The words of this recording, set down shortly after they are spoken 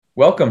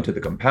Welcome to the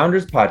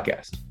Compounders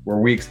Podcast, where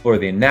we explore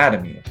the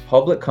anatomy of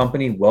public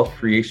company wealth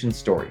creation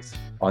stories.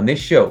 On this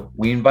show,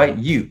 we invite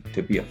you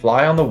to be a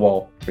fly on the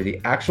wall for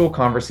the actual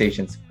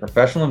conversations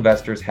professional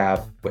investors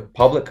have with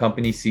public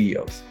company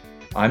CEOs.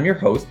 I'm your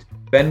host,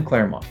 Ben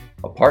Claremont,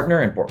 a partner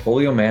and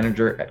portfolio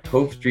manager at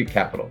Cove Street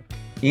Capital.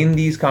 In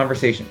these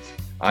conversations,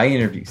 I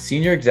interview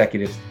senior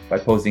executives by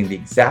posing the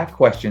exact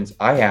questions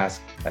I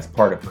ask as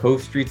part of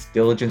Cove Street's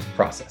diligence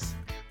process.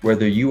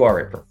 Whether you are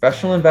a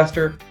professional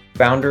investor,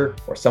 founder,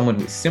 or someone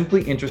who is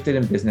simply interested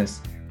in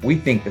business, we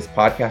think this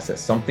podcast has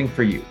something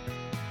for you.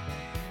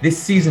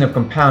 This season of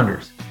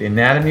Compounders, The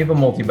Anatomy of a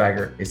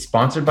Multibagger, is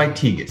sponsored by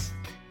Tegas.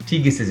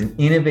 Tegas is an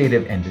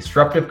innovative and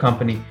disruptive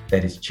company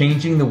that is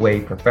changing the way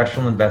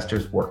professional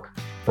investors work.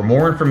 For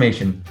more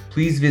information,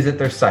 please visit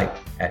their site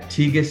at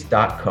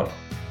tegas.co.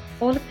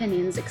 All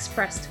opinions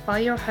expressed by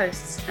your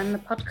hosts and the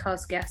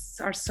podcast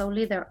guests are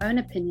solely their own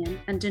opinion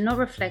and do not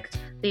reflect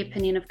the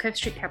opinion of Cove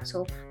Street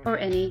Capital or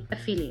any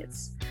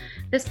affiliates.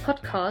 This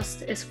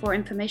podcast is for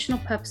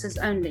informational purposes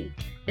only.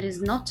 It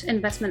is not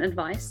investment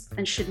advice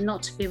and should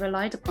not be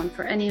relied upon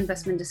for any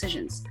investment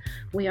decisions.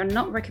 We are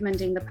not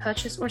recommending the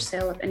purchase or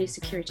sale of any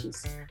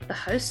securities. The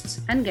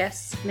hosts and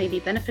guests may be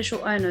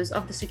beneficial owners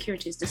of the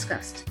securities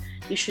discussed.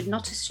 You should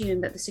not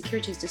assume that the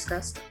securities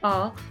discussed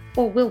are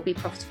or will be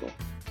profitable.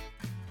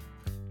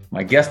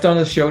 My guest on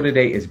the show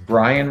today is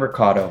Brian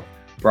Recatto.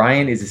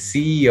 Brian is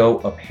the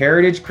CEO of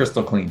Heritage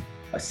Crystal Clean,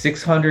 a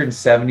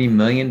 $670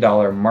 million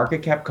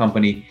market cap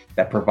company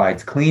that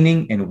provides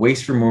cleaning and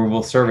waste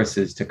removal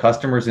services to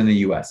customers in the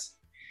US.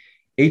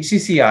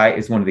 HCCI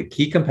is one of the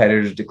key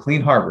competitors to Clean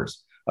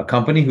Harbors, a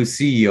company whose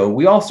CEO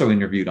we also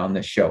interviewed on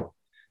this show.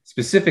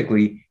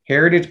 Specifically,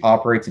 Heritage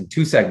operates in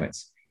two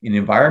segments: an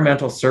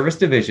environmental service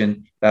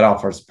division that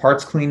offers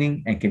parts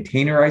cleaning and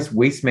containerized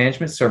waste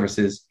management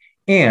services,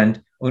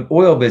 and an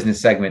oil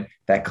business segment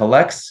that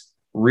collects,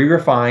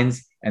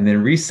 re-refines, and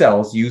then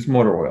resells used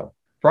motor oil.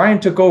 Brian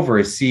took over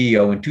as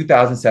CEO in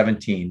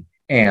 2017,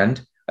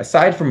 and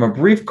aside from a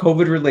brief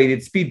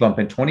COVID-related speed bump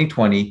in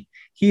 2020,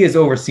 he has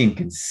overseen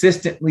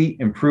consistently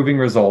improving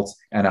results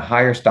and a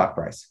higher stock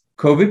price.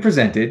 COVID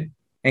presented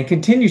and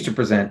continues to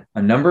present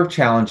a number of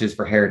challenges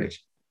for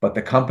Heritage, but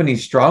the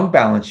company's strong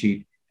balance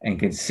sheet and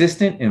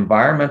consistent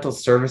environmental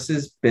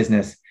services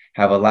business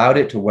have allowed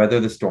it to weather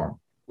the storm.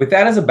 With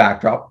that as a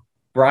backdrop,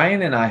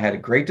 Brian and I had a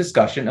great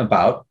discussion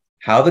about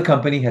how the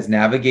company has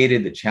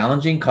navigated the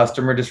challenging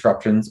customer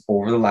disruptions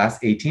over the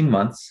last 18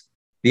 months,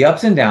 the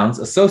ups and downs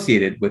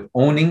associated with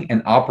owning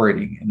and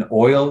operating an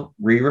oil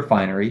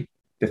re-refinery,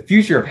 the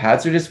future of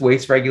hazardous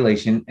waste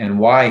regulation and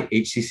why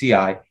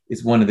HCCI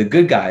is one of the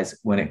good guys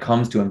when it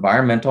comes to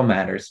environmental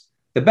matters,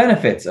 the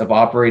benefits of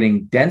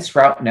operating dense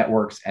route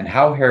networks and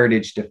how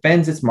Heritage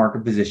defends its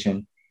market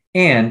position,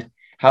 and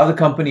how the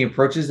company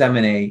approaches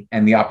M&A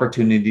and the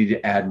opportunity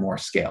to add more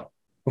scale.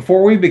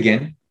 Before we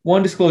begin,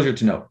 one disclosure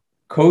to note: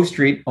 Cove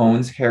Street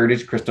owns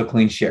Heritage Crystal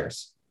Clean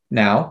shares.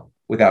 Now,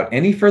 without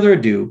any further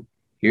ado,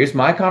 here's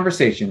my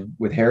conversation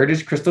with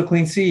Heritage Crystal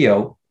Clean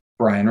CEO,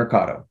 Brian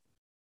Recatto.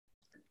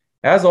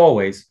 As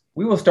always,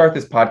 we will start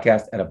this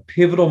podcast at a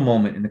pivotal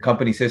moment in the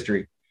company's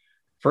history.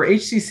 For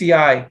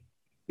HCCI,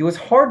 it was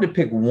hard to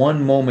pick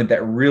one moment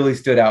that really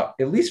stood out,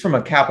 at least from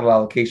a capital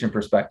allocation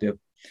perspective.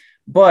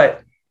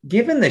 But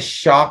given the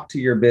shock to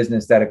your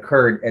business that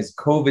occurred as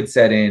COVID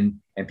set in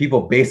and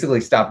people basically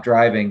stopped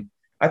driving,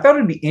 I thought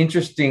it'd be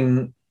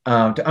interesting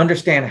to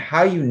understand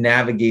how you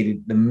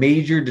navigated the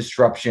major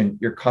disruption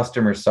your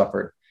customers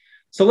suffered.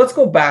 So let's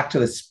go back to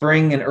the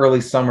spring and early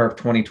summer of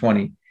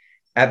 2020.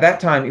 At that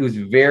time, it was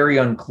very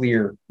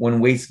unclear when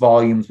waste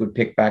volumes would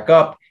pick back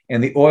up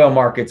and the oil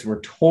markets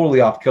were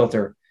totally off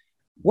kilter.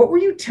 What were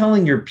you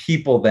telling your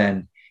people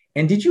then?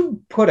 And did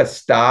you put a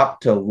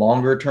stop to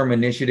longer term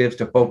initiatives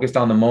to focus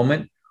on the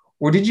moment?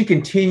 Or did you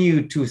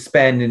continue to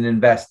spend and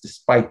invest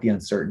despite the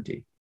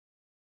uncertainty?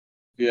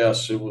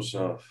 Yes, it was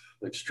an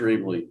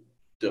extremely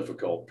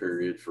difficult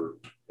period for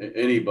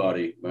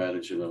anybody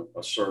managing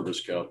a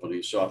service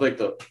company. So I think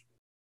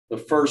the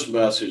first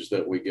message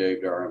that we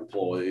gave to our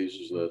employees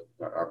is that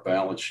our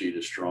balance sheet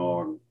is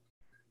strong.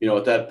 You know,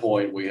 at that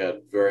point, we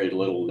had very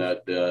little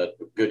net debt,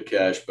 a good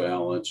cash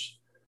balance.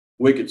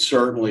 We could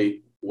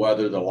certainly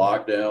weather the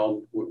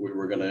lockdown. We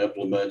were going to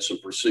implement some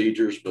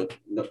procedures, but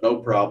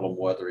no problem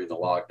weathering the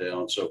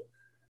lockdown. So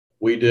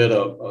we did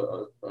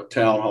a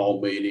town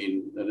hall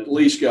meeting and at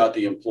least got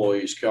the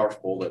employees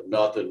comfortable that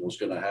nothing was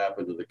going to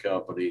happen to the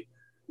company,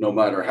 no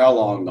matter how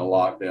long the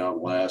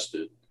lockdown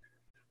lasted.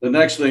 The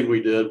next thing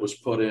we did was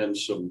put in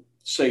some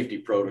safety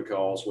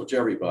protocols, which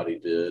everybody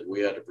did.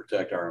 We had to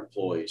protect our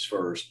employees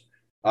first.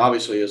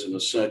 Obviously, as an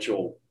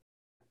essential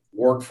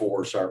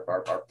workforce, our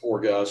poor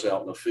guys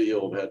out in the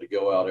field had to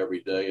go out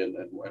every day and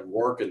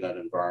work in that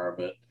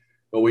environment.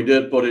 But we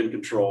did put in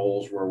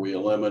controls where we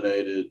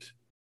eliminated,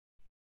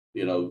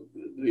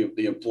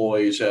 the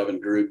employees having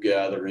group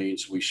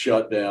gatherings. We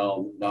shut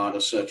down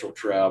non-essential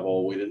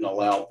travel. We didn't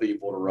allow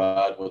people to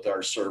ride with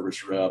our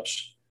service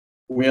reps.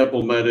 We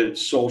implemented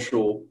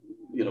social,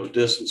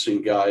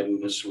 distancing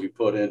guidance. We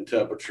put in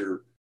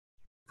temperature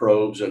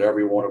probes at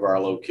every one of our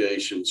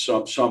locations,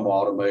 some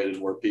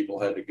automated where people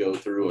had to go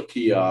through a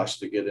kiosk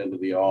to get into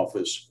the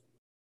office.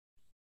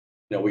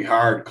 We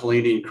hired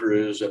cleaning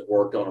crews that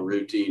worked on a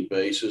routine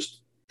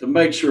basis to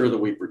make sure that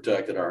we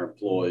protected our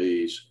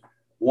employees.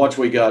 Once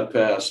we got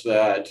past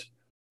that,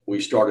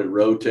 we started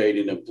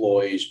rotating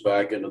employees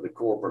back into the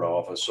corporate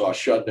office. So I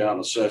shut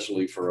down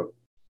essentially for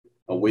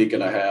a week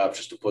and a half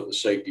just to put the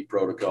safety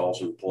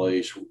protocols in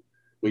place.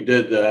 We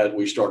did that.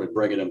 We started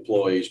bringing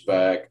employees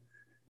back.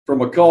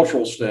 From a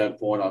cultural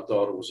standpoint, I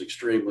thought it was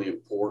extremely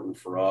important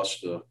for us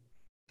to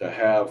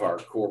have our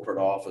corporate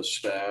office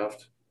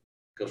staffed,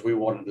 because we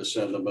wanted to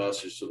send a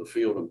message to the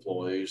field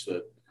employees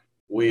that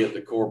we at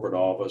the corporate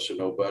office are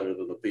no better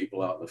than the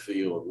people out in the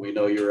field. We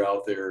know you're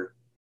out there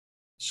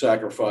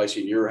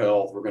sacrificing your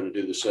health. We're going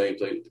to do the same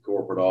thing at the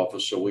corporate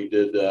office. So we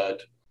did that.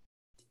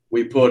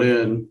 We put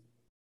in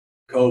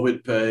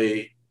COVID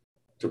pay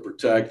to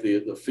protect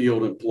the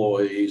field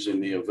employees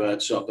in the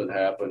event something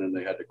happened and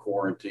they had to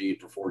quarantine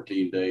for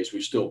 14 days.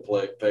 We still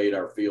paid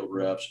our field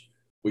reps.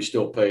 We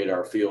still paid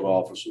our field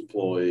office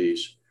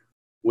employees.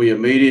 We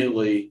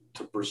immediately,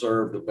 to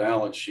preserve the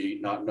balance sheet,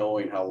 not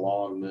knowing how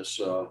long this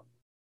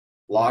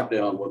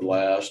lockdown would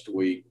last,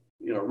 we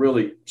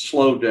really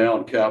slowed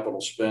down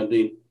capital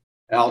spending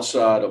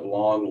outside of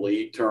long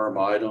lead term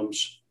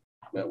items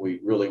that we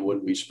really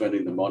wouldn't be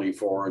spending the money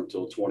for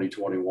until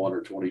 2021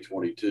 or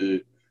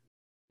 2022.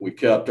 We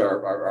kept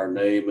our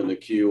name in the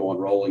queue on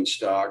rolling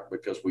stock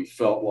because we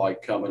felt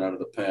like coming out of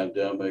the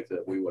pandemic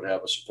that we would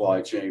have a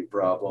supply chain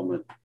problem.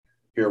 And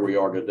here we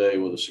are today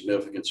with a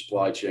significant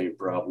supply chain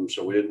problem.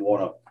 So we didn't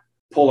want to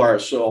pull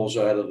ourselves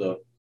out of the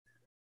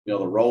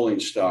rolling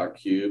stock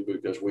queue,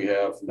 because we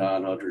have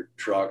 900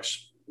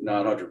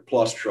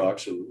 plus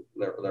trucks, and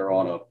they're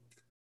on a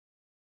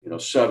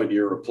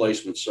 7-year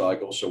replacement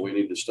cycle. So we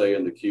need to stay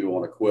in the queue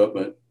on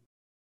equipment.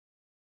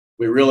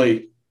 We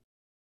really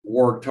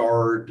worked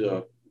hard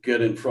to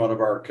get in front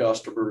of our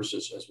customers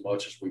as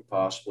much as we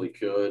possibly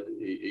could,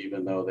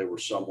 even though they were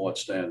somewhat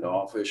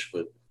standoffish.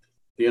 But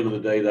at the end of the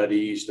day, that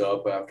eased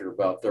up after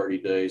about 30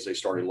 days. They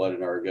started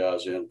letting our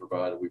guys in,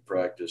 provided we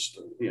practiced,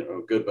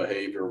 good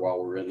behavior while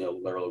we're in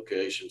their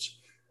locations.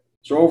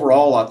 So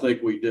overall, I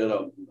think we did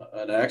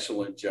an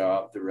excellent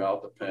job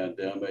throughout the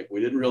pandemic. We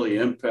didn't really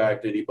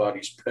impact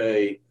anybody's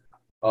pay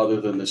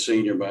other than the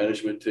senior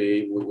management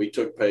team. We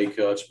took pay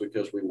cuts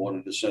because we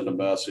wanted to send a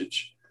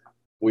message.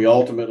 We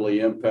ultimately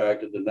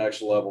impacted the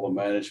next level of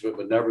management,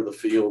 but never the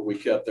field. We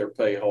kept their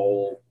pay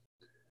whole.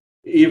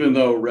 Even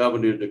though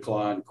revenue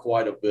declined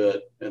quite a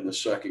bit in the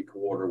second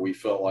quarter, we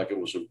felt like it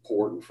was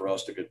important for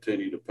us to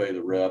continue to pay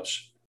the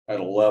reps at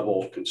a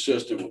level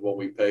consistent with what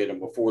we paid them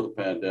before the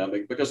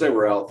pandemic, because they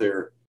were out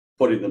there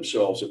putting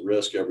themselves at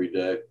risk every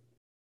day.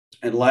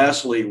 And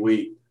lastly,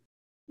 we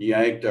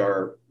yanked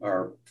our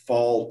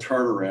fall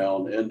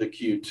turnaround into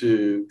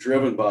Q2,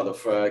 driven by the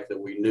fact that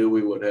we knew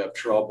we would have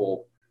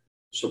trouble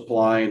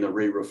supplying the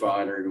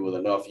re-refinery with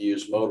enough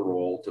used motor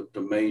oil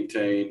to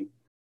maintain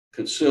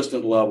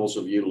consistent levels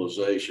of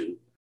utilization.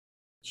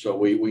 So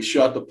we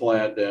shut the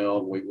plant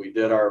down. We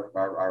did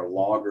our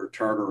longer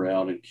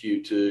turnaround in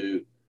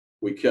Q2.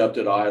 We kept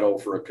it idle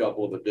for a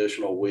couple of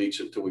additional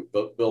weeks until we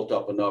built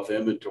up enough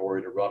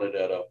inventory to run it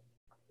at a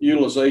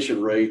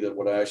utilization rate that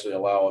would actually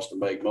allow us to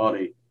make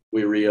money.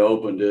 We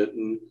reopened it,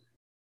 and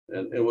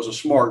it was a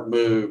smart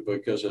move,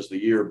 because as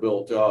the year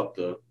built up,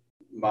 the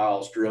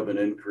miles driven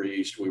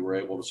increased. We were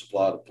able to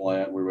supply the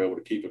plant. We were able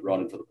to keep it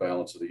running for the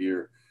balance of the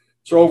year.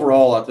 So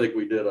overall, I think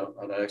we did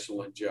an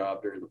excellent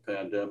job during the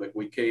pandemic.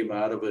 We came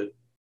out of it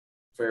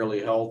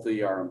fairly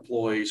healthy. Our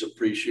employees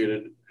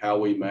appreciated how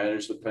we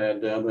managed the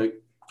pandemic.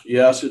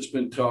 Yes, it's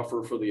been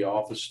tougher for the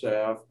office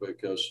staff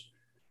because,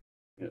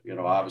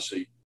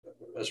 obviously,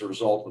 as a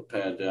result of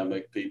the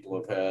pandemic, people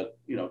have had,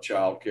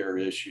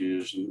 childcare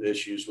issues and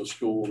issues with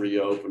school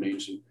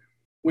reopenings. And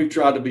we've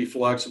tried to be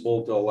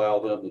flexible to allow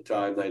them the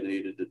time they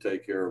needed to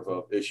take care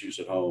of issues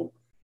at home.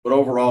 But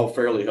overall,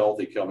 fairly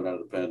healthy coming out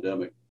of the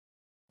pandemic.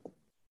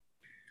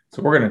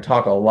 So we're going to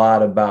talk a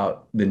lot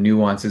about the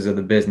nuances of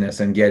the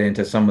business and get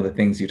into some of the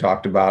things you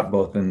talked about,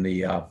 both in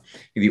the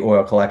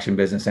oil collection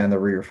business and the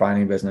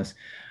re-refining business.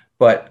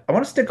 But I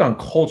want to stick on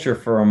culture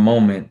for a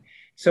moment.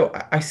 So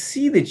I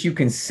see that you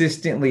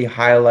consistently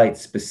highlight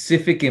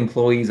specific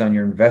employees on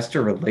your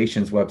investor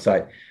relations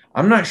website.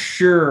 I'm not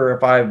sure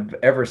if I've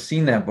ever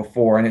seen that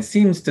before, and it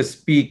seems to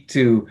speak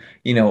to,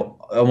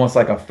 almost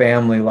like a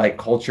family-like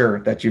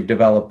culture that you've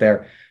developed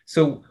there.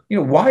 So,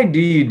 why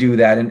do you do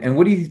that? And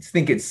what do you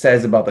think it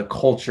says about the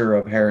culture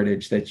of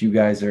Heritage that you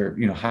guys are,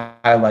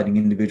 highlighting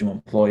individual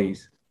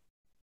employees?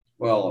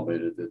 Well, I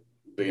mean,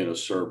 being a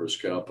service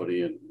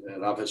company,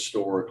 and I've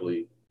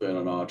historically been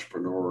an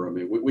entrepreneur. I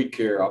mean, we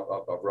care.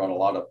 I've run a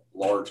lot of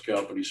large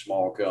companies,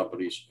 small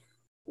companies.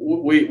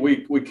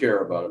 We care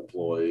about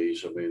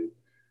employees. I mean,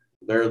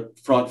 they're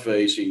front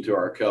facing to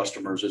our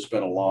customers. It's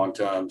been a long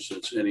time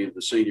since any of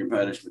the senior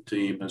management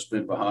team has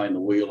been behind the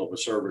wheel of a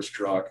service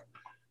truck,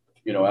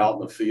 out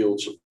in the field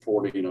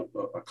supporting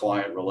a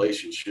client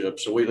relationship.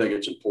 So we think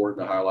it's important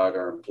to highlight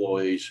our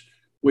employees.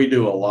 we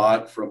do a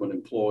lot from an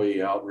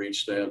employee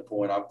outreach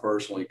standpoint. I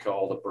personally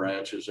call the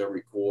branches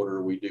every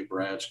quarter. We do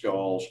branch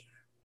calls.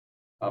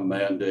 I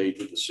mandate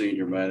that the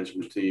senior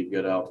management team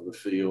get out to the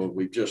field.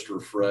 We've just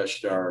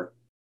refreshed our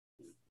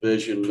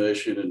vision,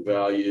 mission, and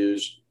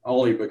values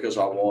only because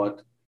I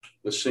want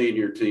the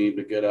senior team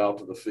to get out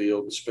to the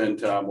field and spend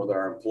time with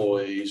our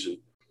employees and,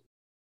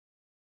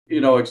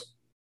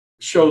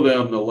 show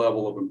them the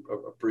level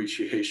of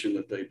appreciation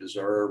that they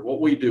deserve.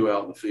 What we do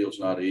out in the field is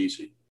not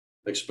easy,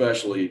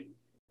 especially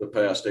the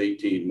past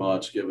 18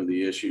 months, given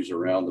the issues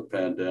around the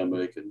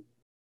pandemic, and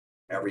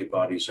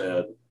everybody's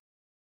had,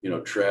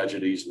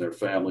 tragedies in their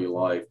family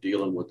life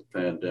dealing with the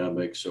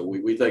pandemic. So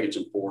we think it's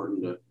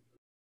important to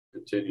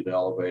continue to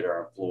elevate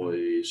our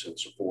employees and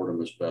support them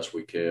as best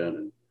we can.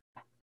 And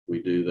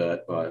we do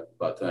that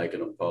by thanking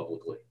them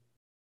publicly.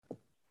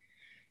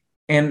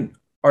 And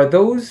were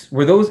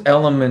those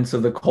elements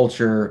of the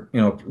culture,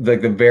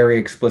 like the very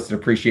explicit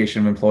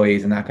appreciation of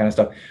employees and that kind of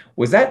stuff,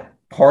 was that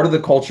part of the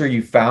culture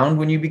you found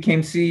when you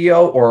became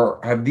CEO,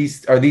 or are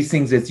these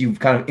things that you've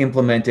kind of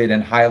implemented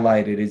and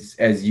highlighted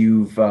as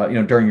you've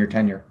during your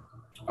tenure?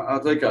 I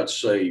think I'd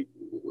say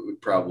we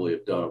probably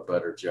have done a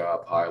better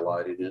job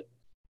highlighting it.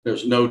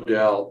 There's no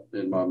doubt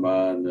in my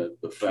mind that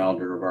the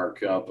founder of our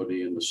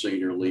company and the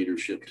senior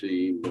leadership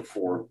team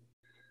before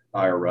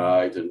I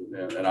arrived,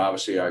 and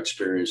obviously I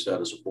experienced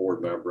that as a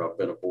board member. I've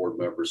been a board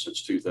member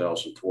since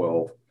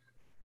 2012.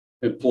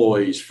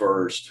 Employees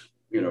first,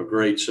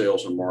 great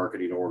sales and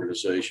marketing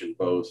organization,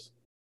 both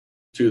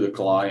to the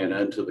client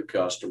and to the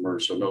customer.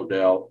 So no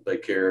doubt they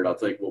cared. I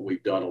think what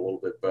we've done a little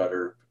bit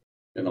better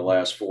in the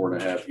last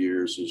 4.5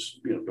 years is,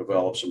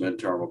 develop some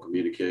internal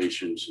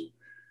communications and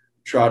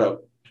try to,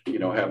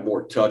 have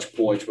more touch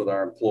points with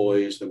our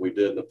employees than we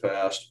did in the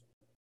past.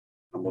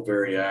 I'm a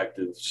very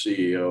active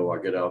CEO.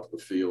 I get out to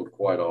the field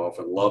quite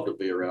often, love to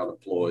be around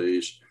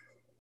employees,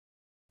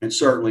 and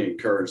certainly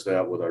encourage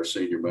that with our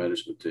senior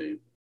management team.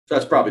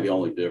 That's probably the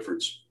only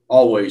difference.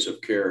 Always have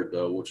cared,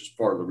 though, which is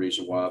part of the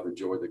reason why I've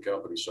enjoyed the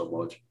company so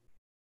much.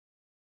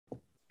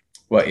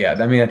 Well, yeah,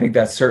 I mean, I think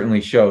that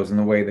certainly shows in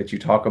the way that you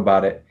talk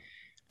about it.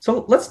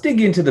 So let's dig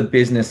into the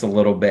business a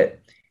little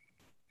bit.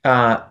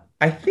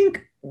 I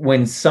think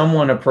when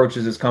someone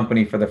approaches this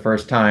company for the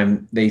first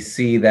time, they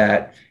see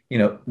that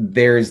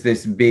there's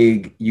this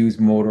big used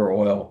motor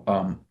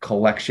oil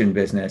collection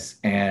business.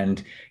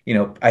 And,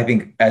 I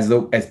think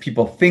as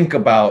people think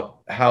about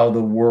how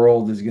the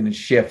world is going to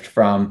shift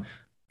from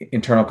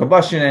internal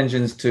combustion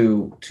engines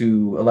to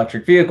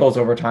electric vehicles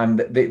over time,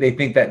 they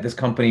think that this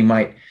company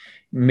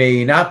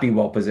may not be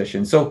well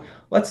positioned. So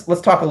let's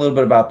talk a little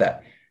bit about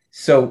that.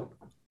 So,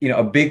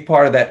 a big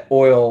part of that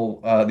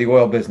the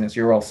oil business,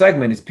 your oil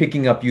segment, is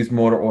picking up used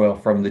motor oil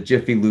from the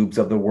Jiffy Lubes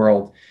of the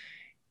world.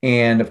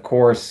 And of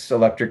course,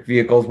 electric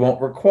vehicles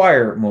won't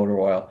require motor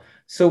oil.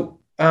 So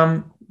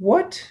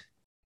what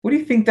do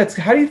you think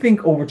how do you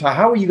think over time,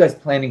 how are you guys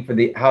planning for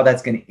how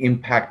that's going to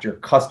impact your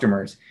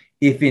customers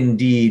if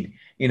indeed,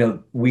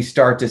 we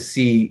start to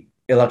see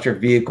electric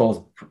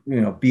vehicles,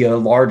 be a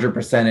larger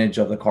percentage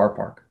of the car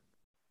park?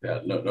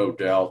 Yeah, no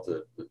doubt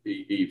that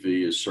the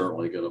EV is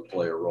certainly going to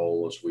play a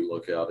role as we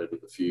look out into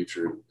the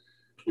future.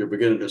 You're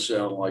beginning to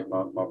sound like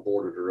my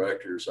board of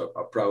directors. I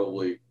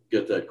probably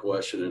get that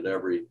question at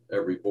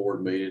every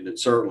board meeting, and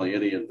certainly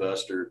any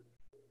investor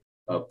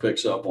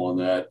picks up on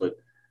that. But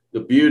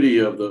the beauty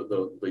of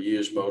the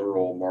used motor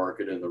oil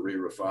market and the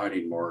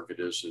re-refining market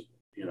is that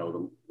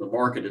the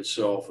market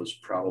itself is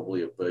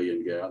probably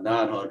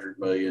 900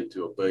 million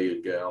to 1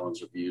 billion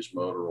gallons of used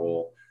motor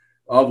oil,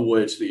 of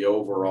which the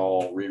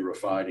overall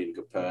re-refining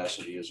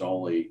capacity is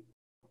only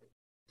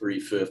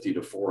 350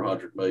 to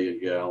 400 million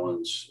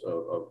gallons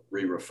of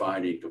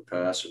re-refining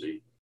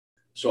capacity.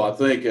 So I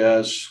think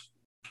as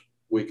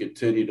we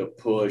continue to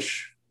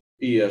push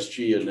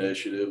ESG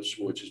initiatives,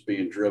 which is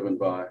being driven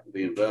by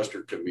the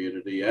investor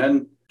community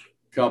and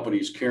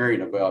companies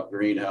caring about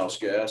greenhouse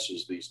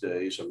gases these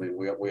days. I mean,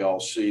 we all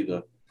see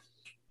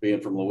being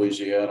from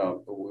Louisiana,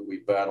 we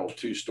battled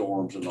 2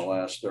 storms in the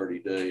last 30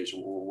 days.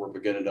 We're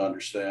beginning to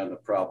understand the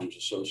problems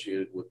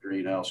associated with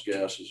greenhouse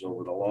gases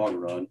over the long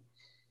run.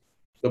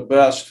 The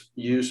best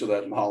use of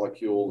that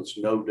molecule is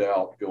no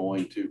doubt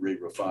going to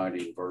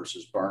re-refining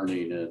versus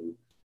burning and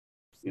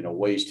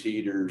waste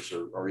heaters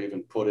or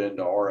even put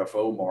into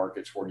RFO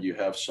markets where you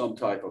have some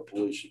type of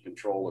pollution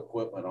control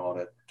equipment on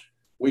it.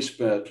 We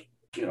spent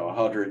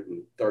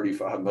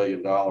 $135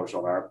 million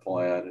on our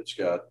plant. It's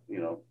got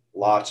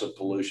lots of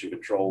pollution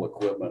control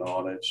equipment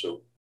on it,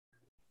 so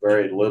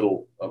very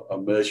little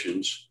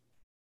emissions.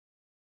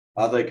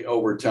 I think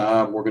over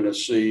time we're going to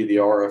see the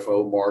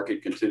RFO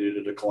market continue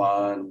to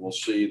decline. We'll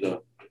see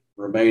the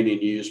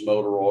remaining used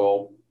motor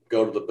oil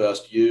go to the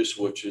best use,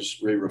 which is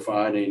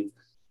re-refining.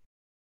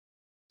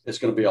 It's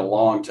going to be a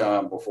long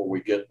time before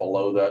we get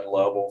below that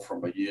level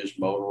from a used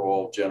motor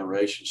oil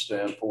generation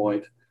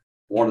standpoint.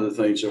 One of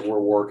the things that we're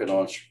working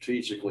on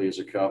strategically as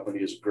a company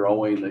is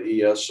growing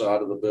the ES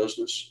side of the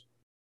business.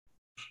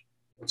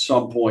 At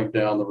some point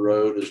down the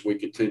road, as we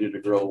continue to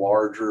grow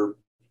larger,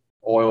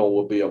 oil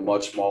will be a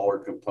much smaller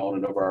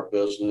component of our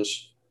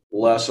business.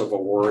 less of a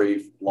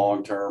worry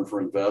long-term for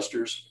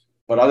investors.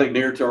 But I think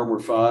near-term, we're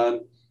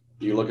fine.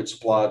 You look at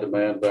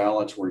supply-demand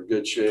balance, we're in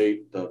good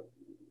shape. The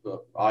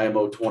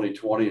IMO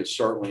 2020 has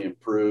certainly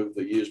improved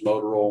the used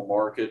motor oil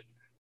market.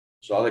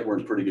 So I think we're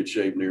in pretty good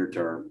shape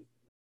near-term.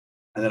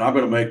 And then I'm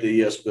going to make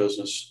the ES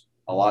business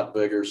a lot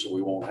bigger so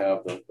we won't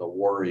have the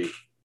worry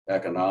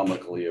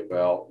economically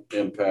about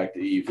impact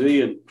to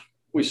EV. And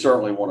we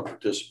certainly want to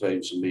participate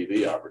in some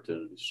EV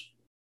opportunities.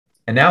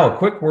 And now a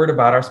quick word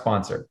about our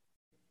sponsor.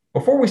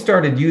 Before we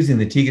started using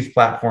the Tegas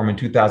platform in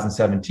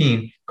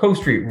 2017,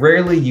 CoStreet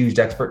rarely used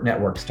expert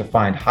networks to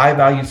find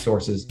high-value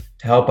sources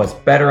to help us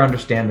better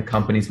understand the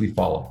companies we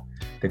follow.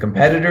 The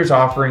competitors'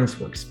 offerings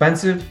were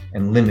expensive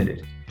and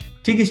limited.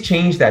 Tegas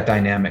changed that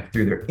dynamic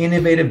through their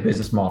innovative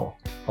business model,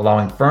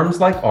 allowing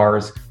firms like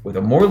ours with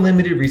a more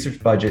limited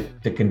research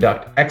budget to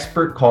conduct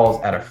expert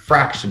calls at a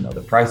fraction of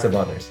the price of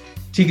others.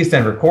 Tegas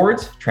then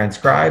records,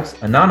 transcribes,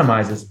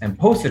 anonymizes, and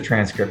posts a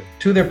transcript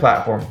to their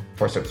platform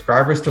for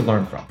subscribers to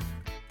learn from.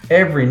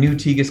 Every new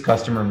Tegas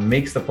customer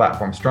makes the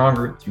platform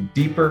stronger through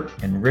deeper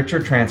and richer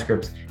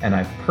transcripts, and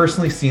I've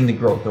personally seen the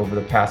growth over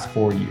the past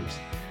 4 years.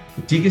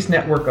 The Tegas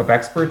network of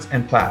experts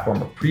and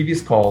platform of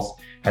previous calls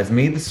has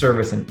made the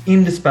service an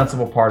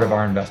indispensable part of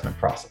our investment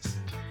process.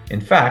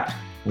 In fact,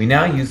 we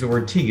now use the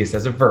word Tegas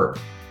as a verb.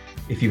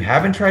 If you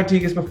haven't tried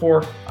Tegas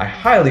before, I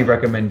highly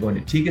recommend going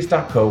to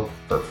tegas.co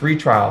for a free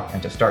trial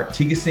and to start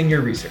Tegasing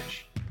your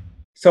research.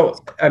 So,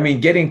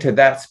 getting to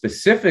that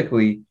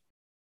specifically,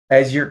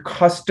 as your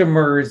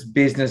customer's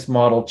business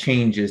model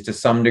changes to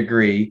some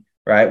degree,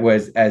 right?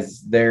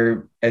 As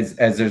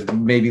there's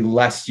maybe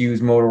less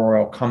used motor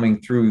oil coming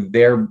through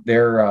their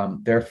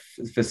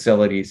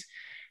facilities,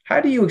 how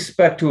do you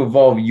expect to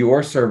evolve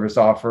your service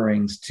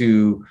offerings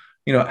to,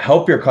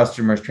 help your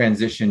customers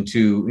transition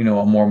to,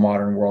 a more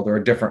modern world or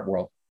a different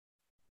world?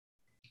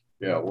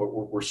 Yeah,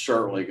 we're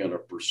certainly going to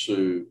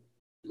pursue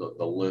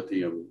the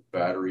lithium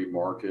battery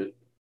market.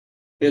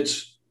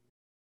 It's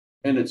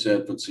in its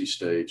infancy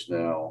stage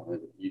now, and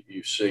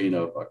you've seen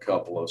a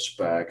couple of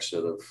SPACs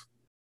that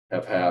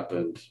have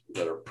happened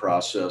that are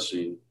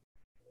processing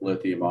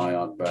lithium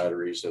ion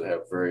batteries that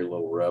have very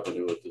little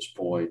revenue at this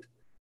point.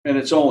 And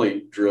it's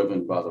only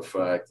driven by the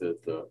fact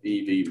that the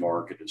EV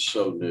market is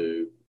so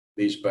new.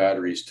 These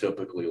batteries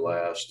typically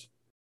last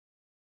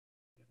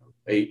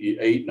 8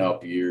 and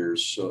up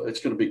years. So it's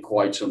going to be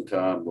quite some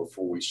time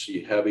before we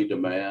see heavy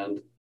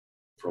demand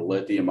for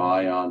lithium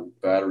ion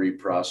battery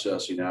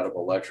processing out of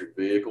electric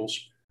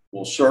vehicles.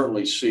 We'll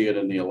certainly see it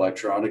in the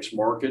electronics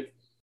market.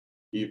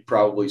 You've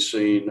probably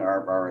seen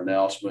our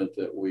announcement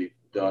that we've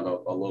done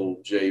a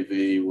little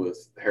JV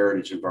with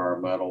Heritage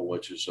Environmental,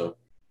 which is a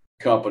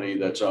company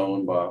that's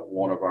owned by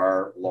one of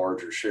our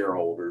larger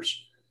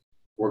shareholders.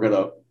 We're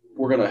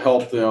going to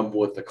help them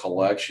with the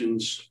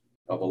collections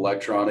of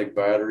electronic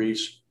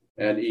batteries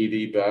and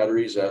EV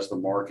batteries as the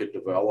market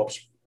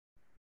develops.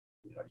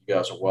 You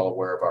guys are well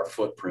aware of our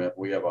footprint.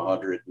 We have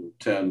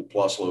 110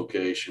 plus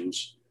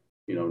locations,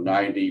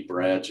 90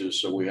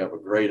 branches. So we have a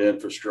great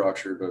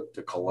infrastructure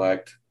to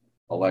collect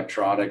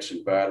electronics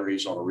and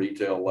batteries on a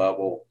retail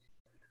level.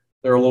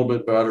 They're a little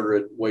bit better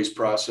at waste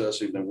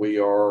processing than we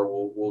are.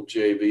 We'll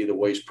JV the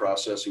waste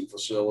processing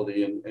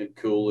facility in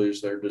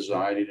Coolidge. They're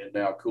designing it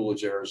now,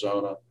 Coolidge,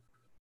 Arizona.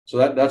 So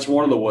that's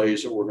one of the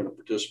ways that we're going to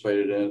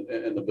participate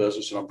in the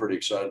business, and I'm pretty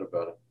excited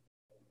about it.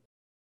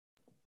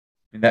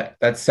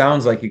 That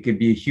sounds like it could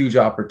be a huge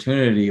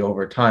opportunity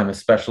over time,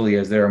 especially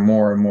as there are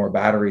more and more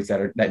batteries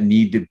that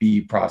need to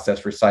be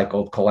processed,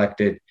 recycled,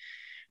 collected.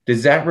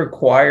 Does that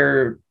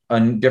require a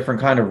different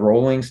kind of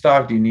rolling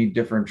stock? Do you need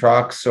different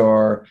trucks,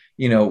 or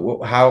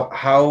how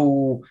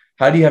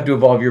do you have to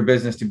evolve your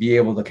business to be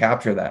able to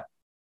capture that?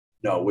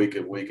 No, we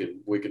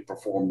could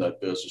perform that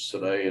business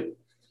today, and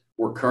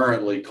we're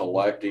currently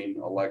collecting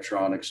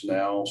electronics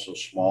now, so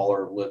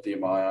smaller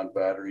lithium ion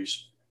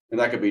batteries. And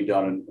that could be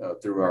done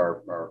through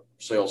our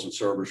sales and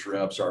service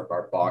reps, our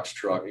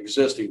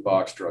existing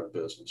box truck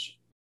business.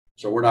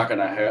 So we're not going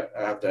to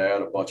have to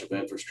add a bunch of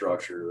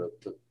infrastructure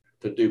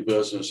to do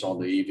business on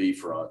the EV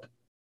front.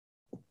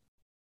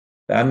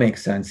 That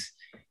makes sense.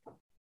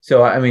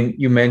 So,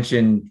 you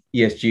mentioned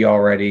ESG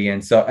already,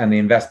 and the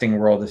investing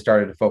world has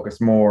started to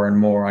focus more and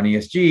more on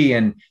ESG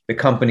and the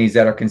companies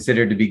that are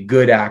considered to be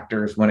good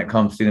actors when it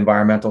comes to the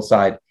environmental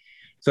side.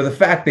 So the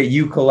fact that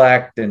you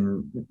collect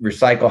and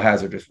recycle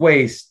hazardous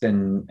waste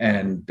and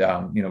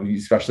you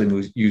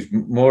especially use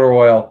motor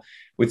oil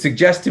would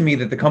suggest to me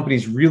that the company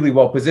is really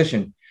well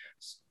positioned.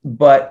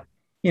 But,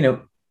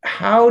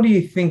 how do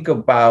you think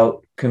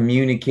about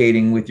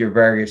communicating with your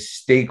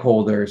various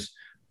stakeholders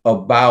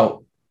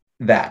about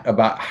that,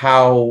 about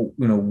how,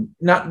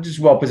 not just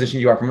well positioned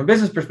you are from a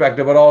business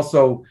perspective, but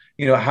also,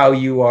 how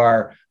you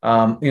are,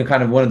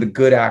 kind of one of the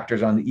good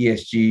actors on the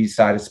ESG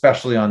side,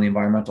 especially on the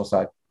environmental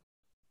side?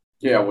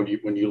 Yeah,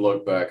 when you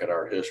look back at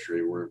our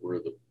history, we're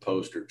the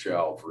poster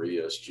child for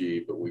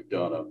ESG, but we've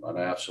done an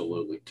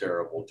absolutely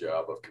terrible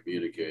job of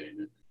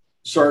communicating it.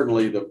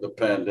 Certainly, the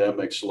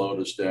pandemic slowed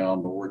us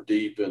down, but we're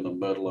deep in the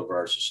middle of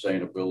our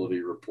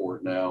sustainability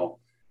report now.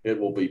 It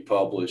will be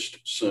published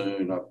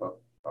soon.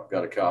 I've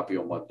got a copy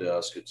on my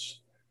desk.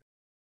 It's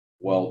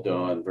well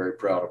done. Very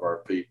proud of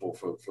our people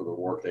for the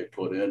work they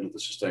put into the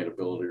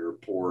sustainability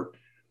report.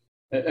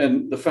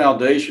 And the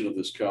foundation of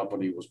this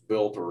company was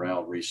built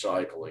around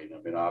recycling.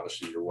 I mean,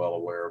 obviously, you're well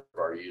aware of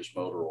our used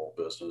motor oil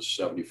business,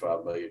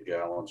 75 million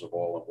gallons of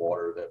oil and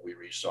water that we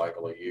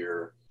recycle a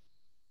year.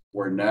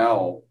 We're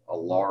now a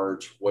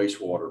large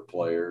wastewater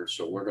player.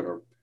 So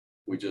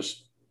we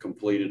just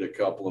completed a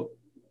couple of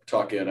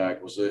tuck-in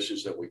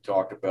acquisitions that we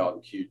talked about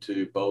in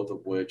Q2, both of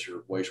which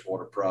are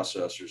wastewater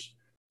processors.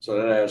 So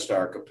that adds to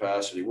our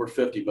capacity. We're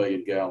 50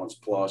 million gallons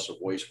plus of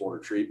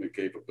wastewater treatment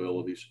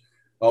capabilities,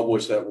 of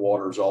which that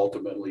water is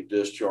ultimately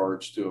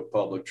discharged to a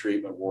public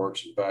treatment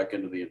works and back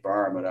into the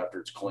environment after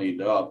it's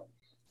cleaned up.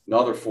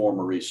 Another form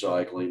of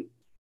recycling,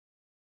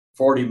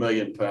 40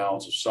 million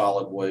pounds of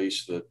solid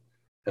waste that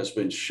has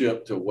been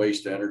shipped to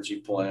waste energy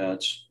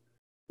plants.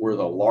 We're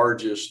the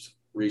largest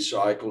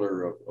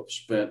recycler of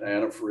spent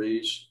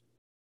antifreeze.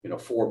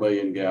 4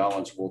 million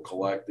gallons we'll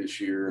collect this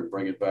year and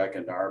bring it back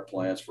into our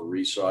plants for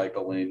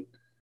recycling,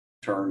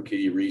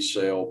 turnkey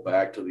resale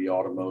back to the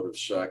automotive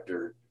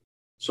sector.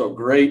 So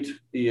great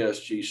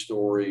ESG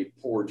story,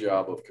 poor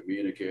job of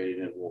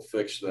communicating it. We'll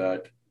fix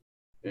that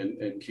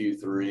in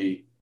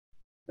Q3,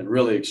 and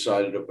really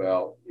excited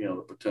about,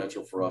 the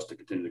potential for us to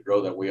continue to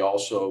grow that. We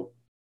also,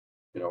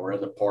 we're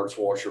in the parts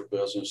washer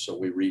business. So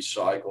we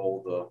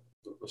recycle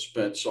the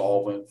spent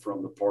solvent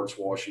from the parts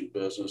washing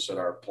business at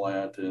our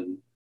plant in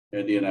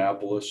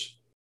Indianapolis.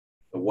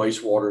 The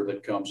wastewater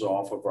that comes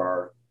off of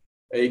our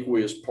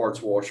aqueous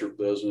parts washer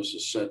business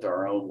is sent to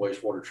our own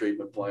wastewater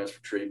treatment plants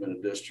for treatment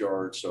and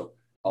discharge. So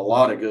a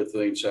lot of good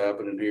things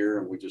happening here,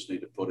 and we just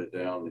need to put it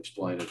down and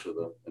explain it to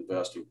the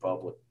investing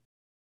public.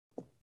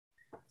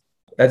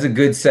 That's a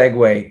good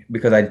segue,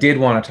 because I did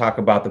want to talk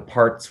about the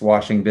parts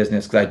washing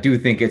business, because I do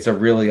think it's a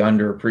really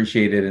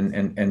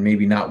underappreciated and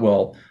maybe not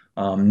well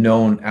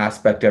known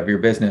aspect of your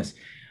business.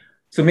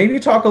 So maybe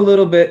talk a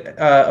little bit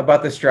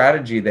about the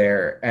strategy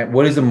there, and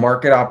what is the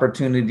market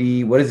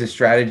opportunity? What is the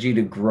strategy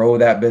to grow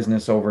that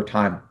business over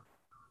time?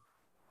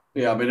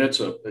 Yeah, I mean, it's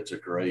a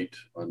great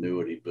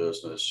annuity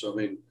business. I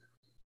mean,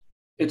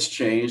 it's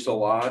changed a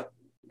lot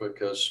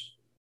because,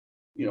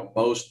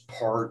 most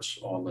parts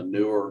on the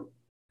newer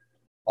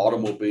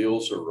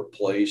automobiles are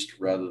replaced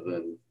rather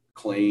than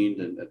cleaned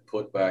and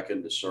put back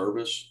into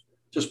service,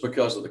 just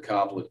because of the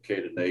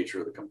complicated nature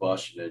of the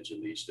combustion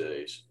engine these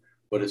days.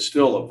 But it's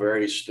still a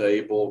very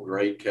stable,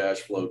 great cash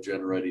flow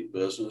generating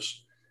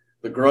business.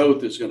 The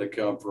growth is going to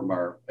come from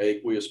our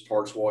aqueous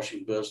parts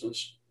washing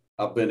business.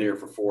 I've been here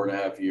for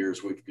 4.5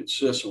 years. We've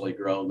consistently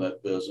grown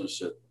that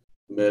business at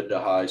mid to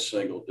high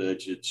single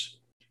digits.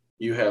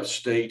 You have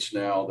states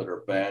now that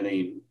are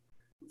banning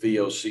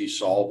VOC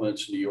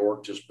solvents. New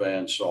York just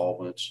banned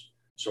solvents.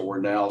 So we're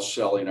now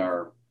selling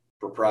our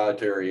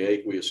proprietary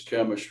aqueous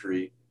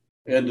chemistry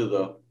into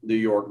the New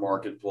York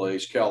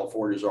marketplace.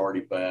 California's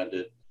already banned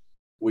it.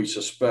 We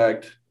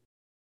suspect,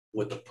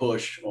 with the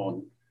push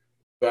on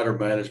better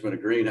management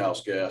of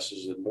greenhouse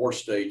gases, that more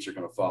states are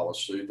going to follow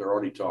suit. They're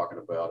already talking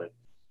about it.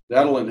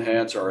 That'll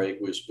enhance our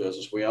aqueous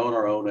business. We own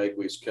our own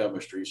aqueous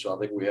chemistry, so I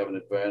think we have an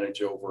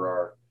advantage over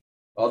our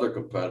other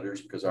competitors,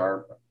 because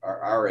our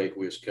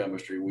aqueous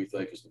chemistry, we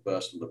think, is the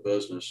best in the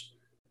business.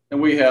 And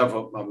we have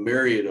a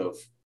myriad of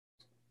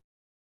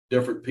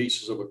different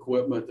pieces of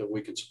equipment that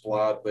we can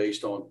supply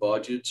based on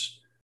budgets.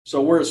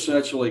 So we're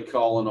essentially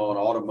calling on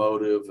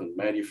automotive and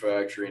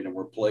manufacturing, and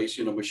we're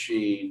placing a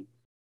machine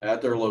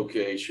at their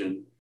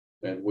location,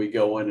 and we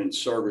go in and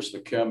service the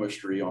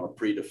chemistry on a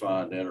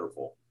predefined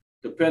interval,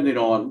 depending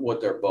on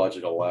what their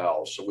budget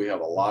allows. So we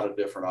have a lot of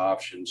different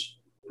options.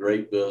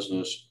 Great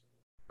business.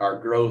 Our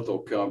growth will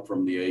come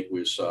from the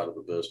aqueous side of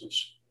the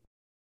business.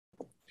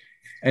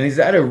 And is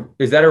that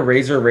a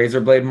razor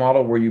blade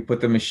model where you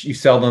put you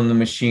sell them the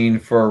machine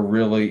for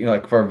really,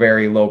 for a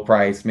very low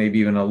price, maybe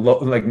even a low,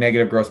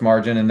 negative gross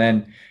margin, and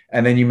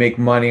then you make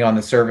money on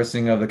the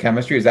servicing of the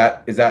chemistry? Is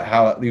that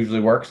how it usually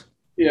works?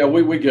 Yeah,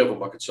 we give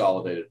them a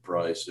consolidated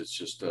price. It's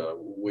just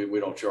we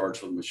don't charge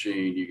for the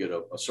machine. You get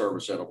a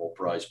service interval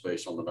price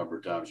based on the number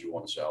of times you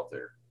want us out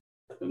there,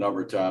 the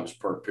number of times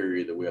per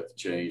period that we have to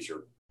change,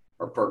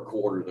 or per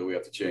quarter that we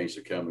have to change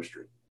the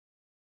chemistry.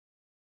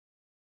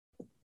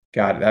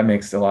 Got it. That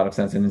makes a lot of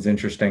sense and is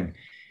interesting.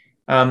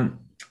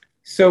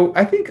 So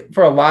I think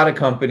for a lot of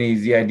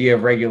companies, the idea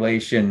of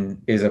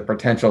regulation is a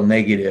potential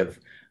negative,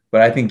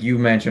 but I think you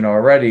mentioned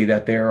already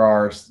that there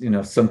are,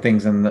 some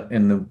things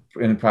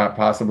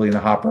possibly in the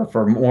hopper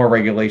for more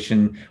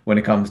regulation when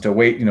it comes to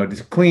weight,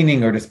 just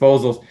cleaning or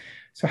disposals.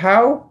 So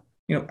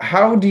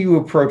how do you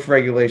approach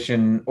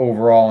regulation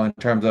overall in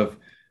terms of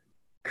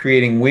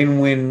creating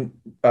win-win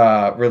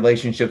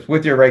relationships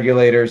with your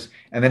regulators?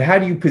 And then how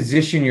do you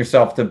position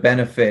yourself to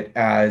benefit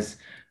as,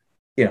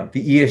 the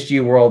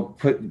ESG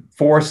world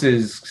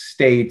forces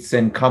states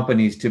and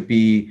companies to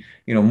be,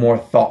 more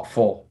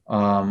thoughtful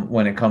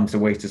when it comes to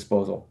waste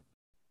disposal?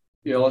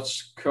 Yeah,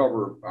 let's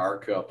cover our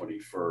company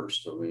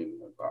first. I mean,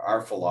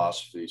 our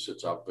philosophy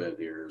since I've been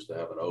here is to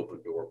have an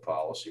open door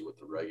policy with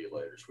the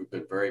regulators. We've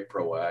been very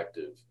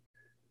proactive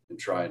in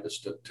trying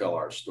to tell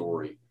our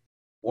story.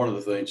 One of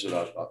the things that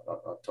I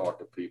talk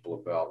to people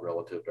about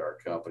relative to our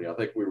company, I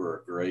think we were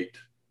a great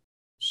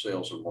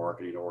sales and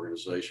marketing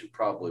organization,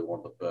 probably one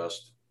of the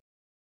best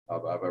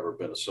I've ever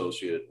been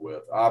associated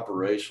with.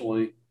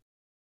 Operationally,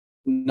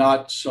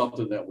 not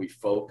something that we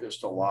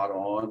focused a lot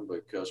on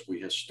because we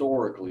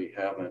historically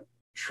haven't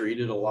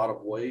treated a lot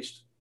of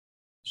waste.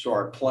 So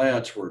our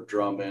plants were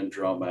drum in,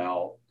 drum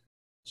out.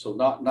 So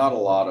not a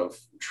lot of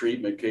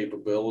treatment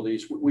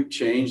capabilities. We've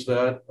changed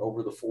that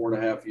over the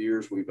 4.5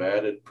 years. We've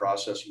added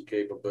processing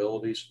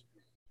capabilities.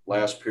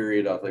 Last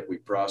period, I think we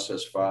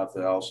processed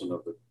 5,000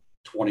 of the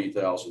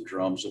 20,000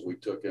 drums that we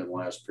took in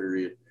last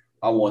period.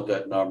 I want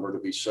that number to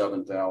be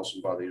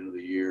 7,000 by the end of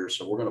the year.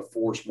 So we're going to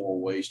force more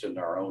waste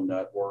into our own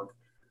network.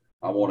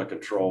 I want to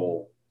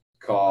control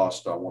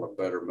cost. I want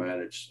to better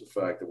manage the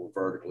fact that we're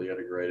vertically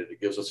integrated. It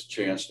gives us a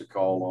chance to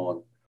call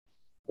on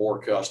more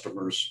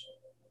customers.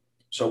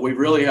 So we've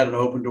really had an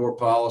open door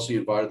policy,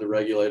 invited the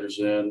regulators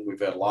in. We've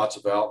had lots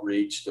of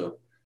outreach to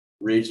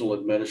regional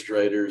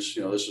administrators.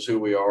 This is who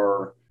we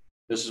are.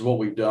 This is what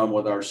we've done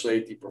with our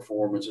safety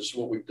performance. This is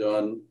what we've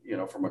done,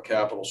 from a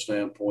capital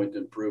standpoint to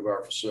improve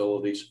our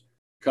facilities.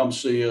 Come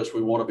see us.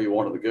 We want to be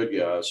one of the good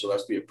guys. So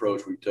that's the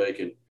approach we've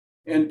taken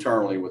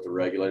internally with the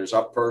regulators.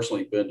 I've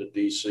personally been to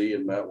DC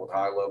and met with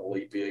high-level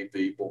EPA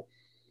people.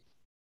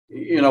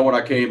 When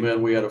I came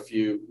in, we had a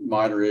few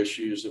minor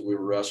issues that we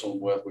were wrestling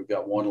with. We've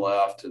got one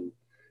left, and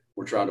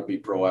we're trying to be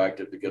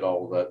proactive to get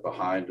all of that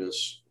behind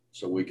us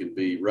so we can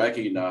be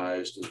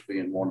recognized as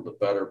being one of the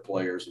better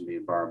players in the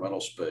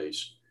environmental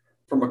space.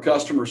 From a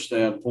customer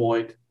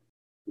standpoint,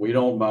 we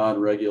don't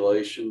mind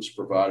regulations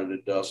provided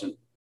it doesn't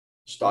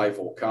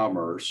stifle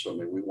commerce. I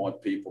mean, we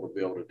want people to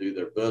be able to do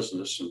their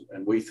business,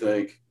 and we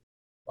think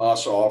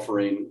us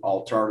offering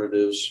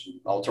alternative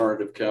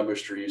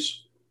chemistries,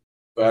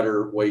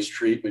 better waste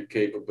treatment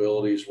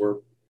capabilities. We're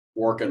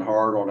working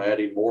hard on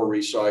adding more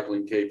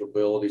recycling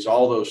capabilities.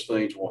 All those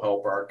things will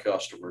help our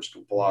customers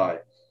comply.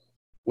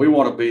 We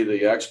want to be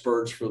the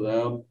experts for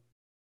them.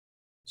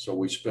 So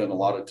we spend a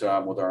lot of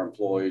time with our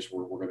employees.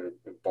 We're going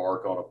to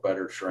embark on a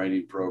better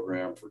training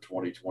program for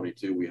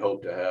 2022. We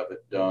hope to have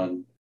it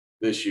done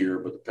this year,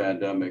 but the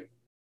pandemic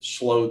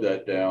slowed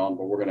that down.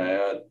 But we're going to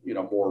add,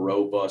 more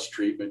robust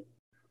treatment,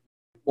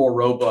 more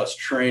robust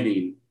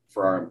training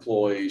for our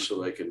employees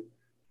so they can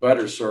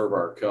better serve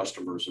our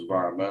customers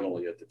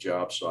environmentally at the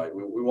job site.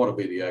 We want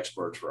to be the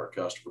experts for our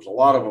customers. A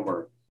lot of them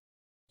are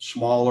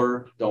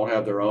smaller, don't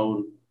have their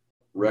own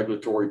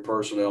regulatory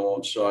personnel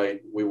on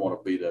site. We want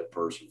to be that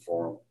person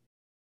for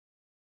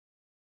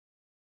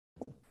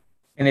them.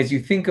 And as you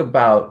think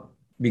about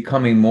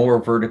becoming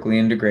more vertically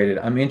integrated,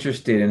 I'm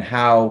interested in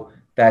how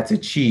that's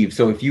achieved.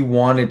 So if you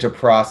wanted to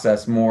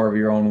process more of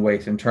your own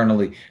waste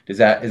internally, is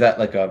that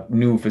like a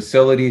new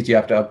facilities? Do you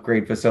have to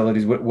upgrade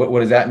facilities? What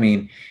does that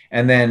mean?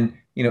 And then,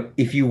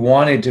 if you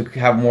wanted to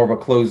have more of a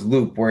closed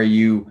loop where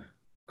you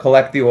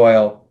collect the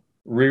oil,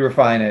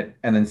 re-refine it,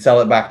 and then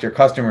sell it back to your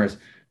customers,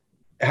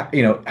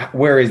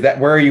 where is that?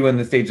 Where are you in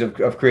the stage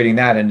of creating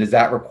that? And does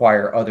that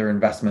require other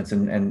investments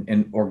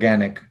and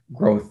organic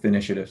growth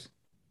initiatives?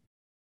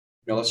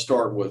 Let's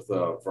start with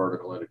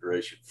vertical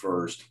integration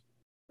first.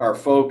 Our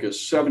focus,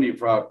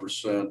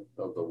 75%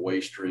 of the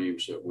waste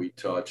streams that we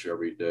touch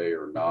every day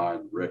are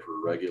non-RCRA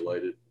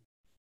regulated,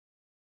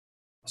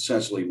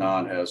 essentially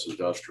non-haz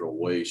industrial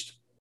waste.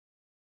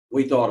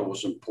 We thought it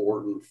was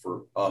important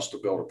for us to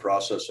be able to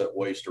process that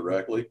waste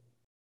directly.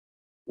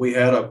 We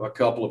had a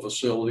couple of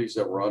facilities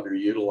that were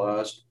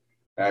underutilized,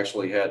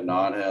 actually had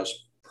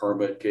non-haz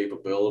permit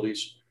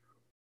capabilities.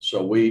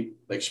 So we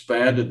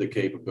expanded the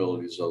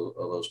capabilities of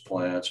those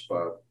plants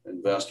by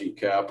investing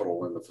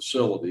capital in the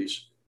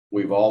facilities.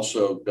 We've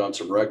also done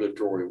some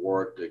regulatory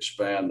work to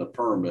expand the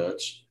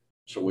permits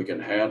so we can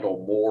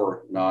handle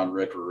more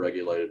non-RCRA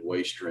regulated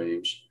waste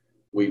streams.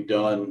 We've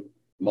done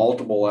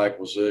multiple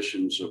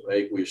acquisitions of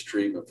aqueous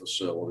treatment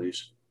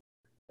facilities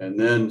and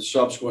then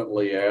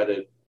subsequently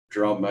added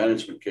drum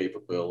management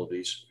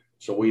capabilities.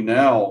 So we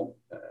now,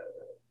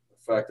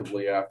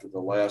 effectively after the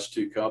last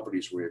two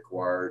companies we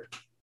acquired,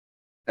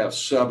 have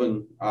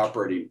 7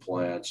 operating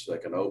plants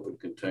that can open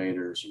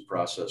containers and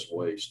process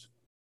waste.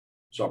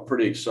 So I'm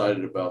pretty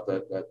excited about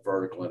that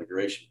vertical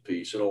integration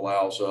piece. It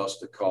allows us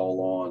to call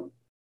on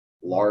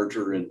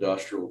larger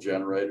industrial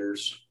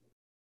generators,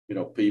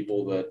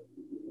 people that,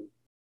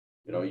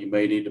 you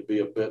may need to be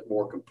a bit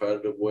more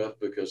competitive with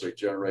because they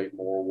generate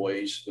more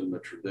waste than the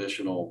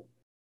traditional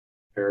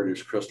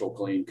Heritage Crystal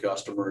Clean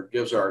customer. It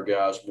gives our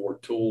guys more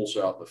tools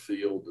out in the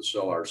field to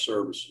sell our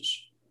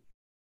services.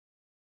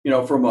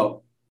 From a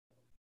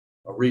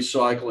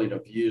recycling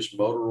of used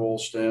motor oil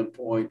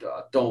standpoint,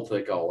 I don't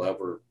think I'll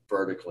ever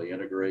vertically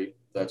integrate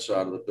that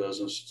side of the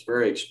business. It's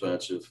very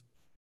expensive,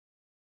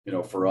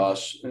 for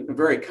us, and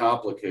very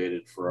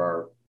complicated for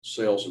our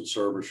sales and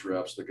service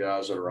reps, the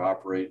guys that are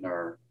operating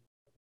our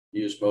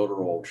used motor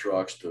oil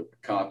trucks to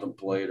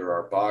contemplate, or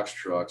our box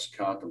trucks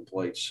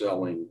contemplate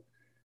selling,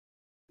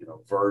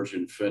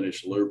 virgin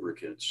finished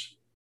lubricants.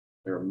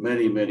 There are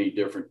many, many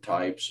different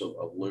types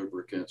of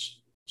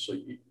lubricants. So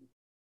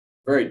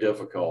very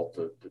difficult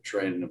to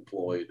train an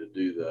employee to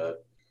do that.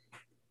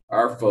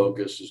 Our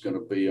focus is going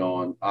to be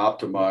on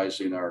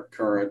optimizing our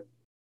current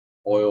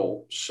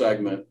oil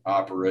segment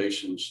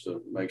operations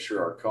to make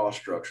sure our cost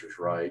structure is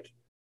right,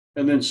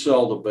 and then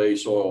sell the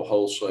base oil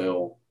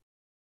wholesale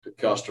to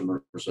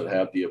customers that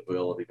have the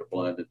ability to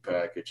blend and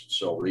package and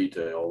sell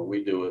retail. And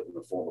we do it in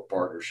the form of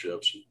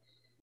partnerships.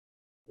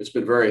 It's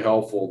been very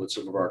helpful that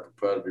some of our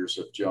competitors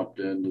have jumped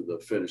into the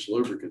finished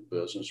lubricant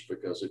business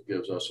because it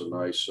gives us a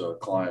nice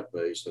client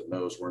base that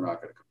knows we're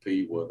not going to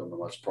compete with them,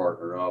 and let's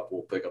partner up.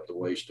 We'll pick up the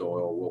waste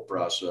oil, we'll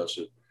process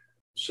it,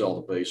 sell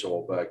the base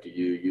oil back to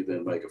you. You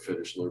then make a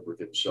finished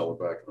lubricant and sell it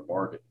back in the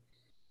market.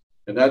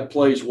 And that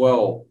plays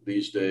well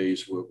these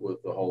days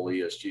with the whole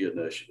ESG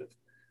initiative.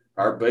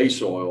 Our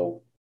base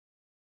oil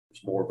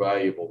is more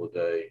valuable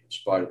today, in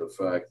spite of the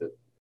fact that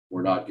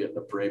we're not getting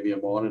a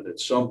premium on it. At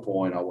some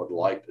point, I would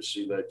like to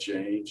see that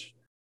change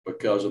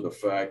because of the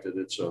fact that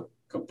it's a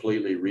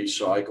completely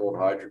recycled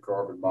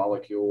hydrocarbon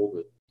molecule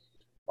that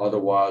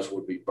otherwise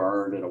would be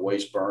burned in a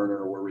waste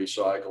burner. We're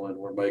recycling.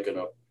 We're making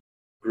a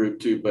Group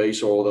 2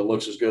 base oil that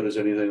looks as good as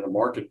anything in the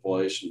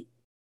marketplace and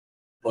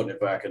putting it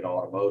back into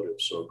automotive.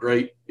 So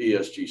great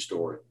ESG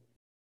story.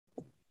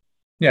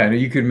 Yeah,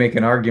 you could make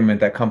an argument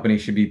that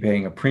companies should be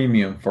paying a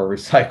premium for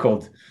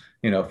recycled,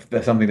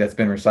 something that's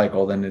been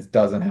recycled and it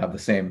doesn't have the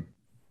same,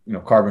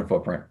 carbon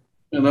footprint.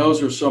 And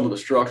those are some of the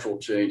structural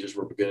changes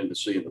we're beginning to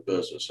see in the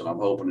business. And I'm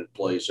hoping it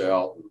plays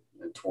out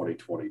in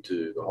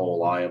 2022, the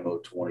whole IMO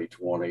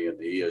 2020 and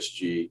the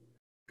ESG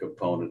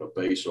component of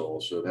base oil.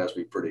 So it has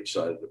me pretty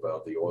excited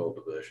about the oil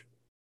division.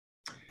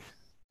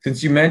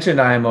 Since you mentioned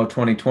IMO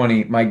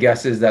 2020, my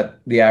guess is that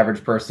the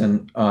average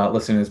person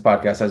listening to this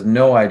podcast has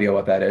no idea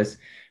what that is.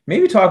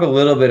 Maybe talk a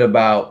little bit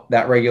about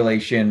that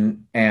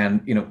regulation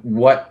and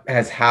what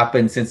has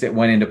happened since it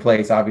went into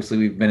place. Obviously,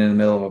 we've been in the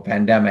middle of a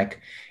pandemic,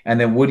 and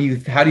then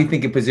how do you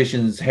think it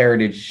positions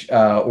Heritage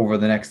over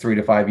the next 3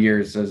 to 5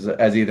 years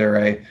as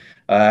either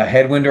a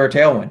headwind or a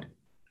tailwind?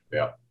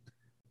 Yeah,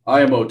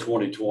 IMO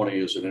 2020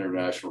 is an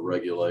international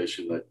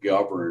regulation that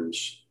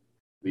governs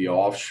the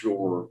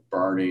offshore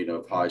burning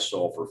of high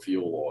sulfur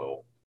fuel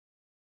oil.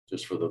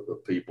 Just for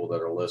the people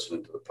that are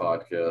listening to the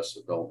podcast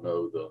that don't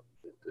know the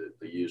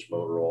used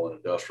motor oil and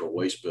industrial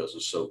waste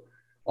business. So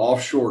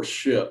offshore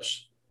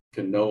ships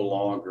can no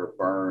longer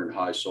burn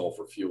high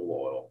sulfur fuel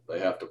oil. They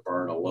have to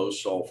burn a low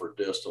sulfur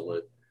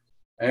distillate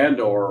and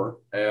or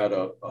add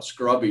a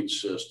scrubbing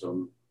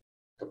system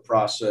to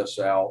process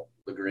out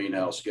the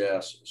greenhouse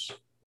gases,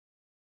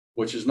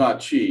 which is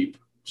not cheap.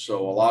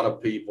 So a lot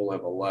of people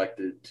have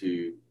elected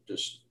to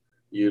just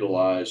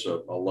utilize a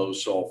low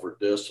sulfur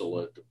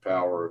distillate to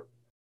power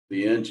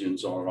the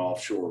engines on an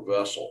offshore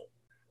vessel.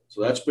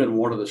 So that's been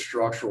one of the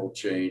structural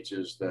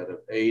changes that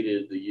have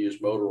aided the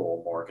used motor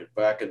oil market.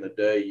 Back in the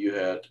day,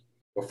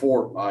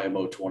 before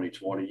IMO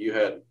 2020, you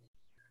had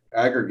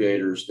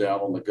aggregators down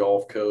on the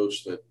Gulf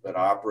Coast that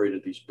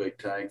operated these big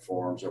tank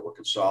farms that were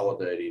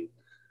consolidating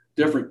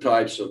different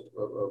types of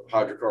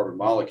hydrocarbon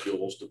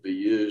molecules to be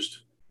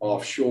used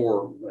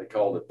offshore. They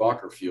called it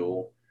bunker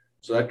fuel.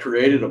 So that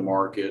created a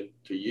market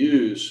to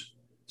use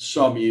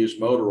some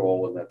used motor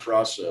oil in that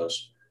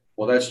process.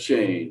 Well, that's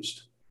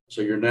changed. So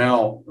you're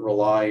now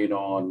relying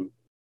on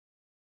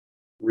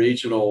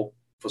regional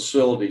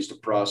facilities to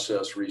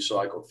process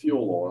recycled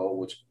fuel oil,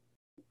 which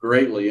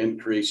greatly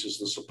increases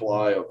the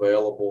supply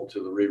available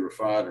to the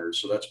re-refiners.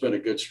 So that's been a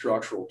good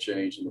structural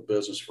change in the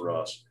business for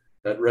us.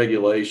 That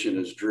regulation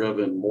has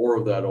driven more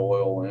of that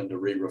oil into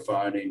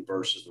re-refining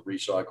versus the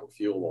recycled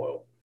fuel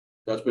oil.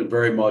 That's been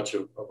very much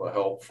of a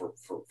help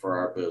for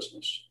our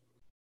business.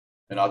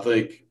 And I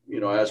think,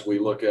 as we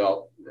look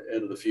out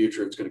into the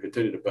future, it's going to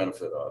continue to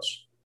benefit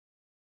us.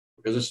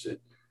 Because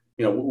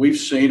we've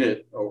seen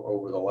it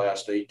over the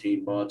last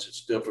 18 months.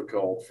 It's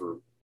difficult for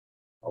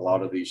a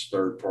lot of these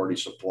third-party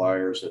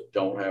suppliers that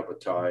don't have a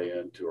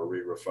tie-in to a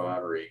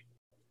re-refinery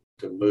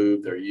to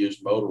move their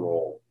used motor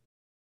oil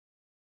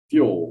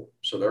fuel.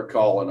 So they're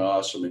calling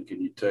us. Can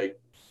you take,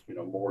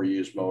 more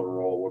used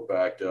motor oil? We're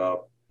backed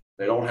up.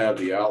 They don't have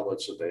the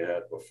outlets that they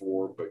had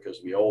before because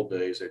in the old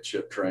days they'd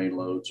ship train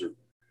loads or,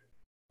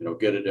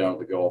 get it down to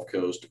the Gulf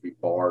Coast to be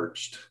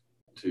barged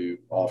to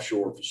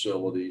offshore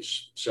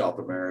facilities, South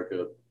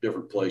America,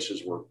 different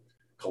places were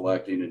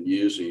collecting and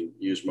using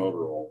used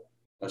motor oil.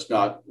 That's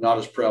not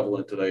as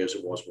prevalent today as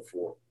it was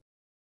before.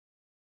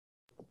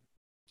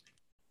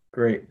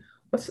 Great.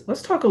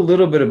 Let's talk a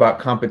little bit about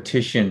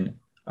competition,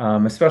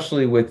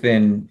 especially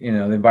within the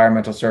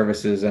environmental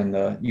services and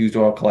the used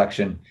oil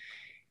collection.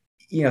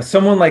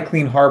 Someone like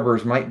Clean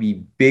Harbors might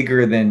be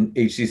bigger than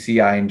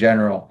HCCI in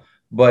general,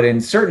 but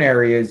in certain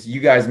areas, you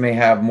guys may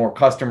have more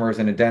customers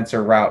and a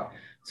denser route.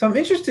 So I'm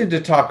interested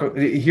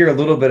to hear a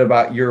little bit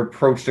about your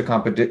approach to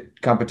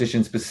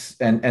competition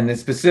and then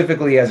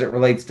specifically as it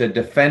relates to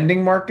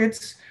defending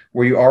markets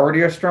where you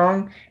already are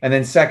strong. And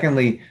then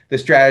secondly, the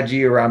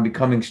strategy around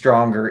becoming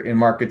stronger in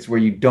markets where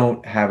you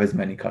don't have as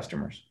many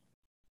customers.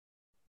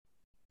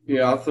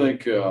 Yeah, I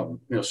think,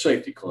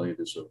 Safety-Kleen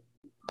is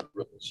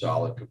really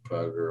solid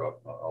competitor.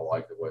 I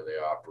like the way they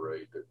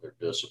operate. They're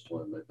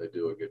disciplined. They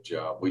do a good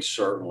job. We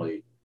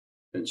certainly,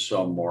 in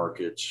some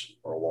markets,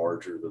 are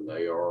larger than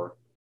they are,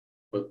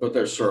 but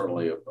they're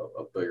certainly a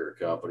bigger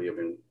company. I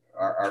mean,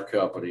 our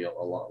company, a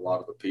lot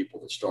of the people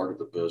that started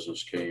the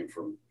business came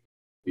from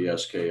the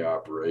SK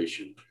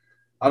operation.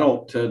 I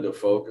don't tend to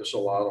focus a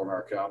lot on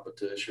our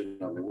competition.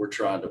 I mean, we're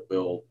trying to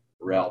build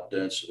route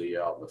density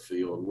out in the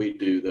field, and we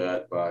do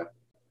that by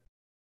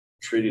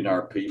treating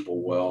our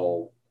people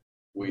well.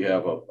 We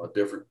have a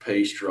different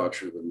pay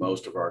structure than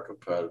most of our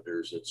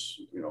competitors.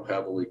 It's,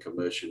 heavily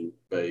commission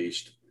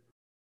based.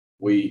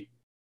 We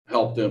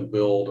help them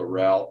build a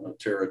route in a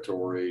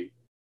territory.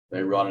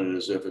 They run it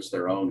as if it's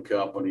their own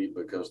company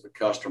because the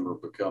customer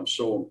becomes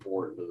so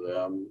important to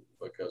them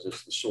because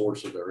it's the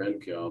source of their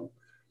income.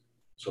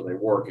 So they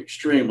work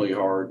extremely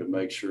hard to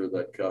make sure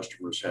that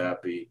customer's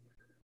happy.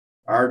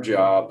 Our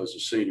job as a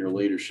senior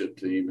leadership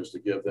team is to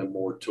give them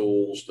more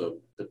tools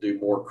to do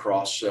more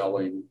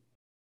cross-selling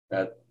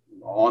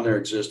on their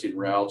existing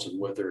routes and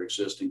with their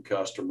existing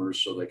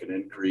customers so they can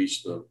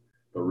increase the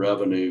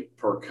revenue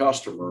per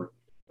customer.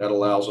 That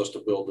allows us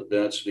to build the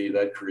density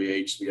that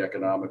creates the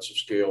economics of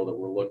scale that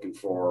we're looking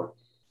for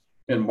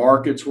in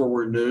markets where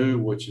we're new,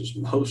 which is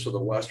most of the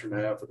western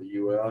half of the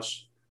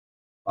U.S.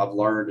 I've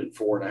learned in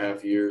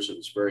 4.5 years that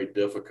it's very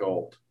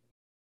difficult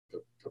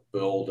to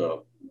build a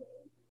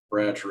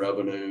branch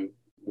revenue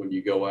when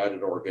you go at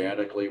it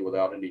organically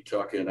without any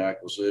tuck-in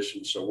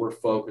acquisition. So we're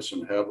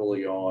focusing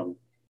heavily on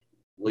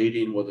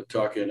leading with a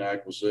tuck-in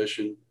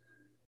acquisition.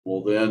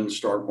 We'll then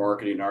start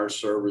marketing our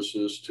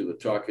services to the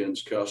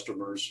tuck-ins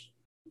customers.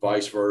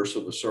 Vice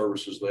versa, the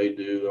services they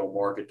do, they'll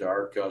market to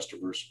our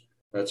customers.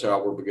 That's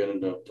how we're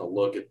beginning to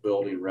look at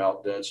building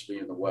route density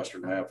in the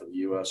western half of the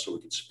U.S. so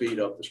we can speed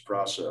up this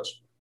process.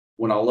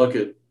 When I look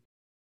at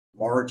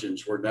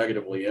margins, we're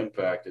negatively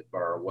impacted by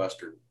our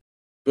western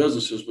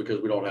businesses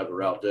because we don't have the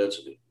route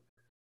density.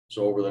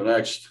 So over the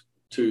next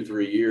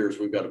 2-3 years,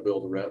 we've got to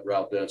build the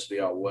route density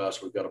out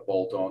west. We've got to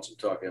bolt on some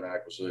tuck-in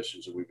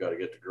acquisitions, and we've got to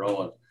get to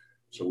growing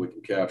so we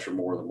can capture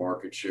more of the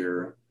market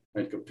share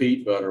and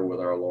compete better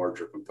with our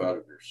larger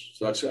competitors.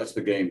 So that's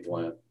the game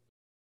plan.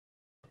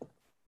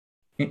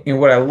 And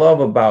what I love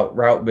about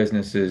route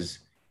businesses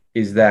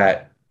is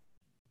that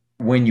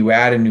when you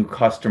add a new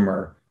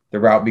customer, the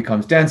route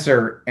becomes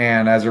denser,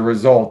 and as a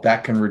result,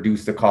 that can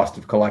reduce the cost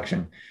of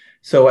collection.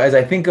 So as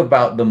I think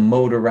about the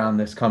moat around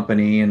this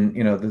company, and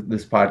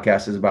this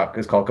podcast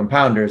is called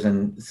Compounders,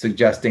 and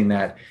suggesting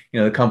that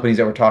the companies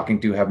that we're talking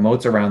to have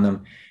moats around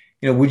them.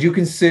 Would you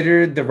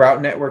consider the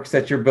route networks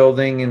that you're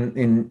building,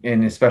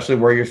 and especially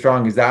where you're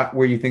strong, is that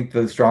where you think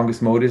the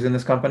strongest moat is in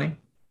this company?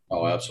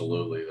 Oh,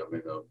 absolutely. I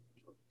mean,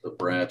 the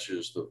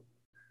branches,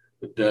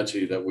 the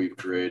density that we've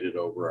created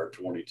over our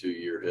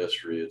 22-year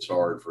history, it's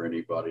hard for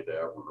anybody to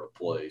ever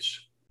replace.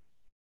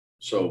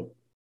 So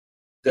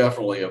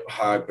definitely a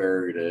high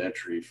barrier to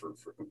entry for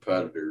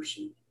competitors.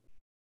 And,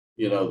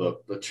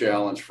 the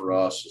challenge for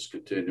us is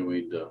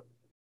continuing to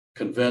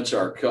convince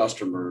our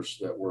customers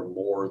that we're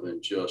more than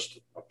just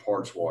a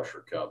parts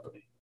washer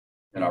company.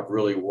 And I've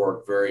really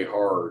worked very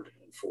hard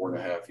in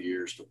 4.5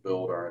 years to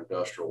build our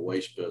industrial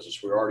waste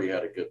business. We already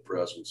had a good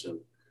presence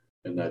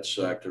in that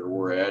sector.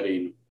 We're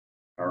adding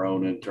our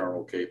own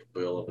internal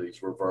capabilities.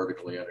 We're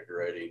vertically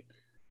integrating.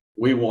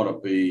 We want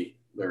to be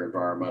their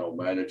environmental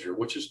manager,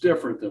 which is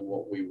different than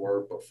what we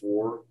were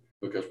before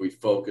because we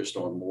focused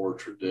on more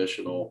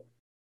traditional,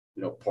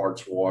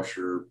 parts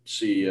washer,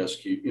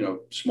 CESQ,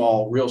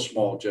 real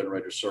small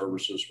generator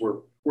services.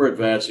 We're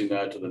advancing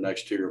that to the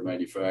next tier of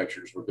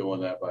manufacturers. We're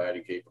doing that by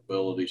adding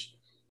capabilities.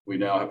 We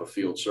now have a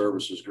field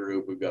services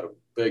group. We've got a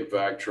big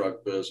vac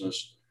truck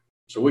business.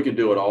 So we can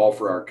do it all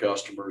for our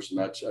customers, and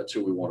that's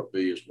who we want to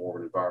be, is more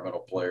of an environmental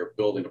player,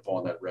 building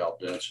upon that route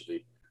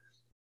density.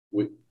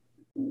 With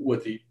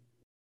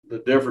the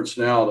difference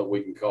now that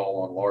we can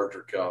call on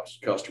larger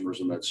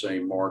customers in that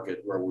same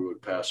market where we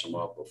would pass them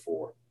up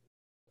before.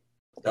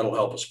 That'll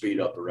help us speed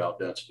up the route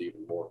density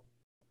even more.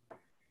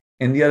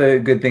 And the other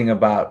good thing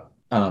about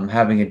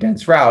having a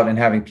dense route and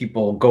having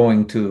people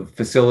going to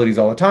facilities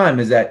all the time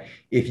is that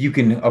if you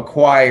can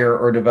acquire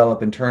or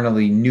develop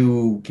internally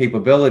new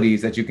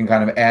capabilities that you can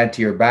kind of add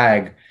to your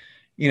bag,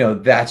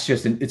 that's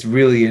just,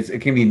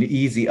 it can be an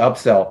easy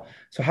upsell.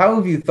 So how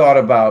have you thought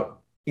about,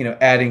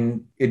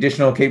 adding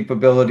additional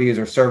capabilities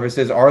or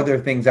services? Are there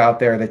things out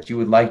there that you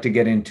would like to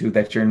get into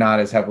that you're not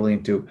as heavily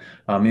into?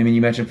 I mean,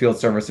 you mentioned field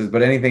services,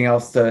 but anything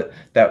else that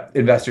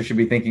investors should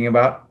be thinking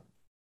about?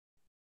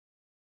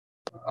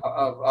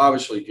 I've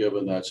obviously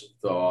given that some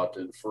thought,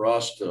 and for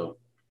us to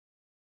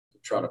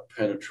try to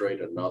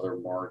penetrate another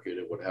market,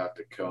 it would have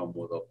to come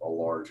with a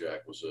large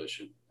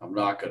acquisition. I'm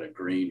not going to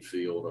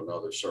greenfield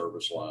another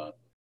service line.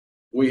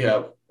 We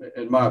have,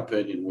 in my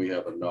opinion, we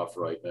have enough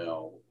right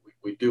now.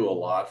 We do a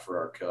lot for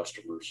our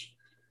customers.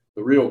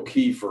 The real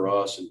key for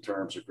us in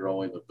terms of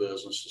growing the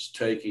business is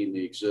taking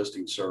the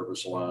existing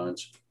service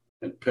lines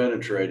and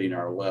penetrating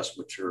our less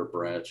mature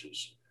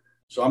branches.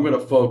 So I'm going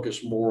to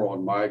focus more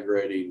on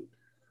migrating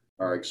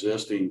our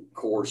existing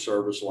core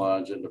service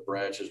lines into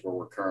branches where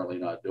we're currently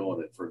not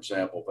doing it. For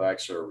example, vac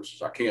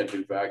services. I can't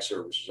do vac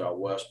services out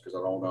west because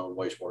I don't own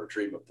wastewater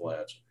treatment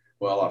plants.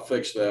 Well, I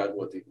fixed that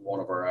with one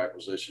of our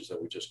acquisitions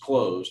that we just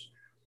closed.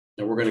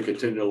 And we're going to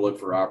continue to look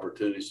for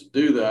opportunities to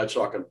do that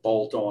so I can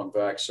bolt on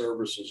vac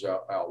services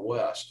out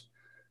west.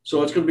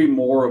 So it's going to be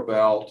more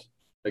about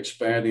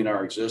expanding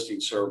our existing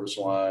service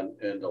line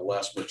into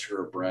less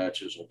mature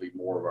branches will be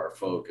more of our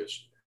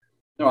focus.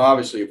 Now,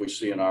 obviously, if we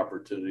see an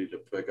opportunity to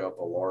pick up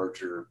a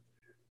larger,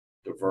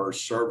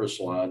 diverse service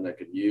line that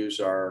can use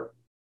our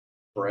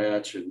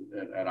branch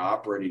and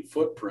operating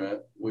footprint,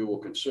 we will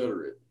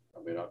consider it.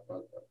 I mean,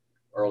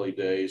 early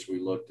days, we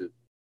looked at,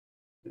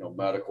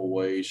 medical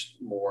waste,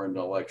 more into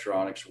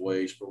electronics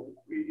waste, but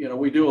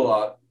we do a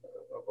lot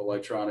of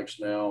electronics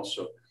now.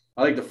 So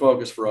I think the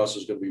focus for us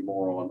is going to be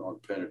more on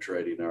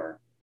penetrating our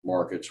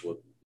markets with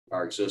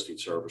our existing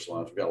service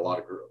lines. We've got a lot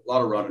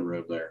of running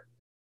room there.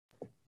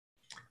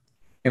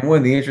 And one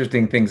of the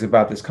interesting things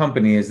about this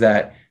company is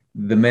that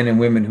the men and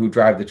women who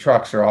drive the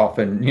trucks are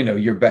often,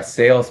 your best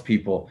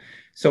salespeople.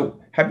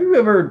 So have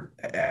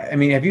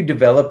you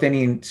developed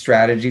any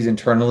strategies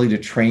internally to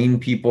train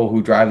people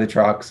who drive the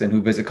trucks and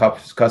who visit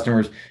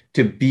customers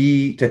to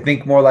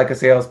think more like a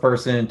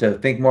salesperson, to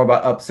think more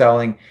about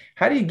upselling?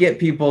 How do you get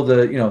people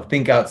to,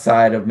 think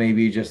outside of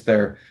maybe just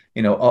their,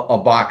 a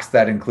box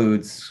that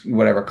includes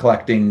whatever,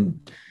 collecting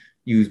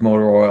used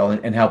motor oil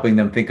and helping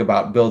them think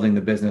about building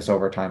the business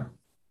over time?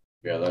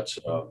 Yeah, that's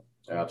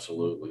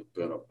absolutely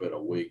been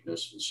a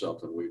weakness and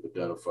something we've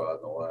identified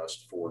in the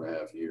last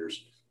 4.5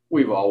 years.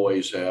 We've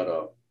always had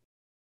a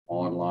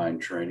online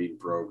training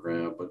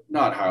program, but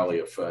not highly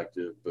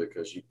effective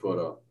because you put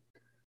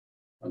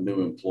a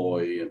new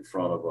employee in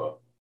front of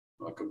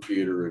a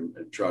computer and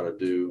try to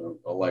do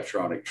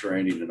electronic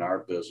training in our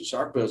business.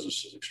 Our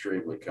business is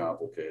extremely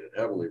complicated,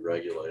 heavily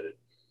regulated.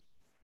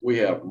 We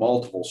have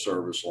multiple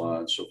service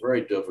lines, so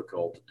very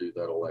difficult to do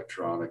that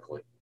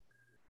electronically.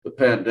 The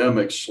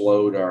pandemic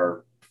slowed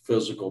our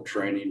physical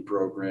training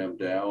program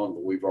down,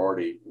 but we've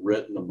already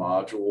written the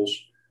modules.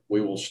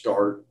 We will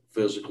start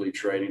physically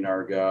training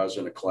our guys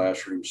in a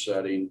classroom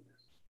setting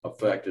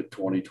effective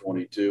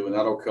 2022, and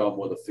that'll come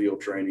with a field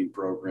training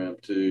program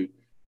too,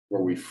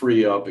 where we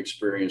free up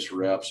experienced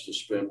reps to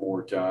spend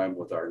more time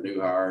with our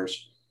new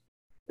hires.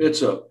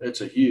 It's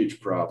a huge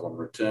problem.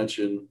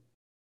 Retention,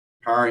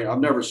 hiring. I've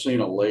never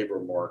seen a labor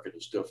market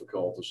as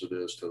difficult as it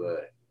is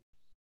today.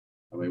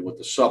 I mean, with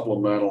the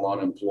supplemental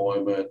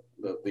unemployment,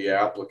 the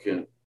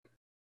applicant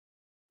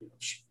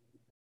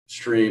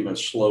stream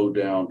has slowed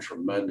down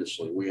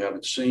tremendously. We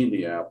haven't seen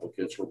the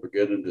applicants. We're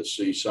beginning to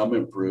see some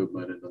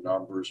improvement in the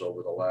numbers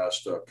over the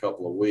last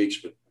couple of weeks,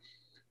 but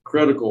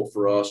critical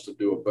for us to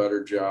do a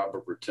better job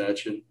of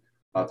retention.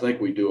 I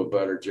think we do a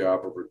better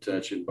job of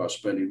retention by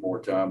spending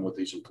more time with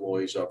these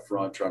employees up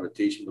front, trying to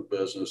teach them the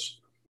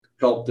business,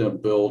 help them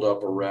build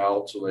up a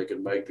route so they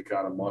can make the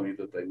kind of money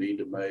that they need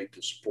to make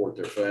to support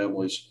their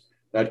families.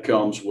 That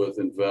comes with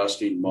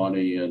investing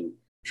money in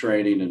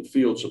training and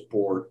field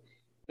support.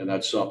 And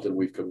that's something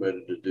we've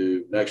committed to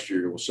do next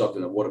year. It was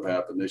something that would have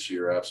happened this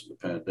year absent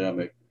the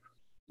pandemic.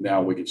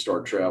 Now we can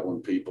start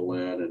traveling people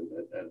in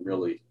and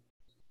really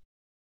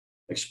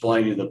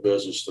explaining the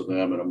business to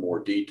them in a more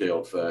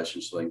detailed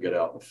fashion so they can get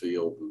out in the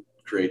field and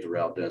create the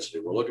route density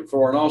we're looking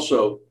for. And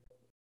also,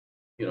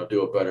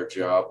 do a better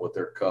job with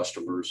their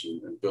customers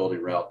and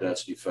building route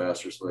density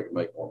faster so they can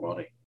make more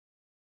money.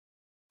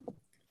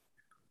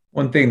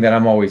 One thing that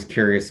I'm always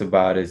curious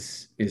about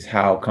is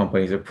how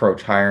companies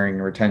approach hiring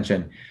and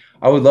retention.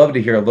 I would love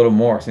to hear a little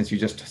more since you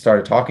just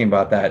started talking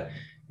about that.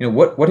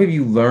 What have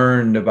you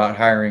learned about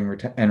hiring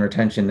and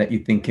retention that you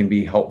think can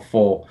be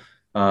helpful,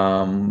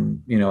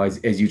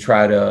 as you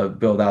try to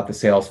build out the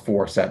sales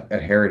force at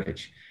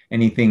Heritage?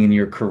 Anything in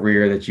your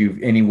career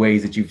any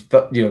ways that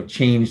you've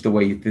changed the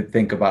way you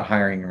think about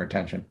hiring and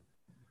retention?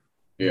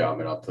 Yeah, I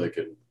mean, I'm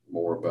thinking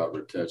more about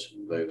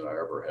retention today than I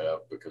ever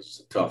have because it's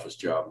the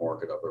toughest job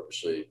market I've ever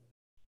seen,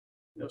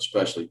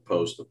 especially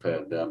post the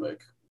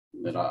pandemic.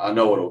 And I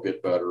know it'll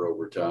get better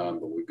over time,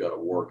 but we've got to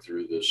work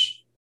through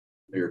this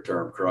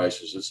near-term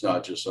crisis. It's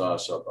not just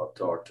us. I've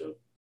talked to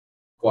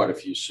quite a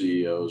few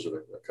CEOs at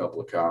a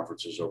couple of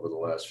conferences over the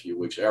last few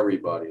weeks.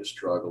 Everybody is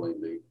struggling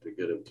to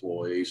get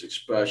employees,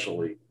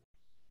 especially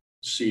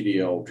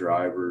CDL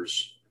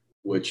drivers,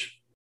 which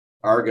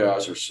our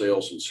guys are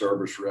sales and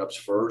service reps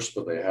first,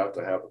 but they have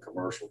to have a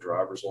commercial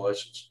driver's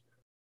license.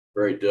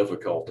 Very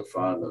difficult to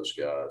find those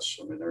guys.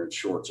 I mean, they're in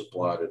short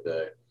supply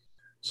today.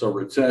 So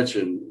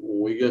retention, when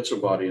we get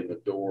somebody in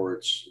the door,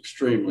 it's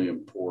extremely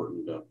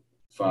important to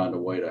find a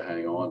way to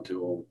hang on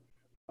to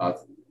them.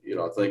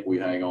 I think we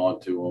hang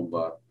on to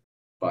them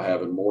by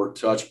having more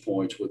touch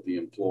points with the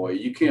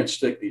employee. You can't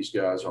stick these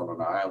guys on an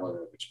island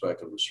and expect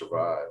them to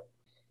survive.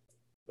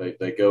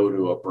 They go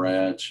to a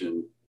branch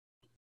in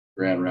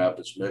Grand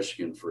Rapids,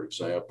 Michigan, for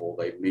example.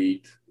 They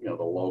meet, the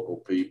local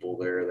people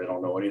there. They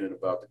don't know anything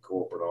about the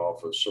corporate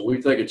office. So we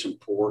think it's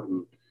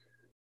important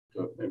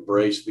to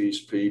embrace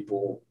these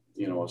people,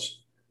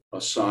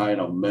 assign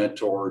a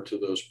mentor to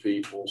those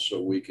people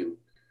so we can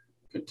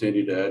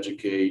continue to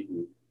educate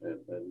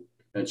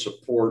and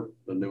support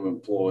the new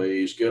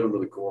employees, get them to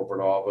the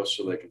corporate office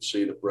so they can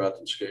see the breadth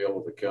and scale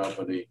of the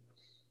company.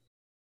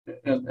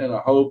 And I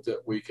hope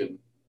that we can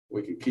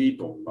keep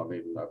them. I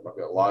mean, I've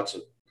got lots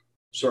of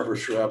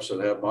service reps that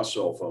have my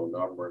cell phone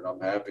number, and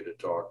I'm happy to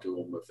talk to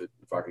them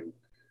if I can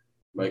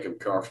make them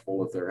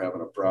comfortable if they're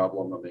having a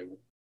problem. I mean,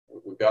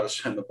 we've got to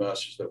send the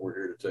message that we're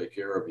here to take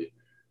care of you.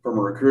 From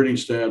a recruiting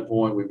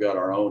standpoint, we've got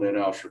our own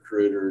in-house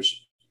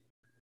recruiters.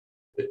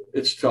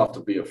 It's tough to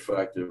be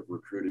effective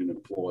recruiting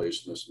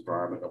employees in this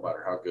environment, no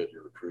matter how good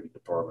your recruiting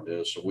department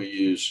is. So we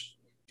use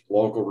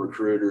local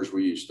recruiters,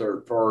 we use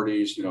third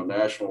parties,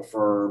 national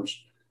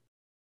firms.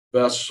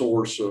 Best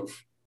source of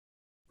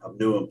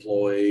new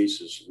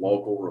employees is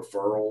local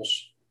referrals.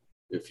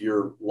 If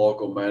your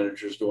local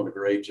manager is doing a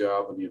great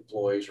job and the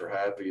employees are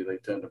happy, they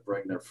tend to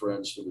bring their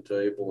friends to the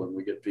table and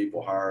we get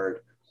people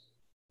hired.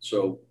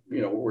 So,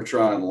 we're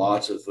trying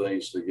lots of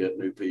things to get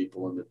new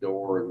people in the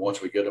door. And once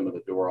we get them in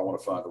the door, I want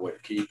to find a way to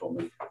keep them.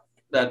 And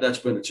that's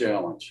been a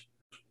challenge,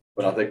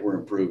 but I think we're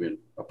improving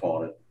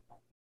upon it.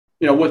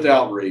 With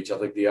outreach, I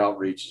think the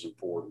outreach is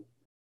important.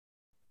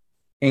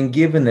 And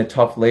given the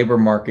tough labor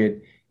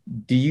market,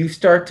 do you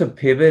start to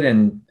pivot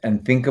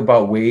and think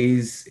about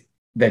ways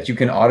that you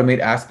can automate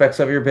aspects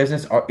of your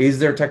business? Or is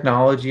there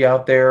technology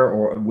out there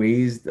or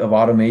ways of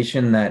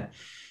automation that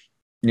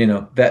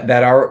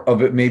that are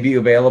of it may be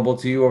available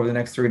to you over the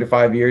next 3 to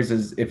 5 years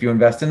as if you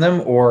invest in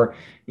them? Or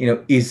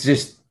is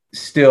just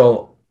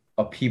still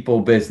a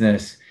people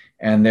business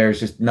and there's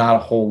just not a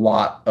whole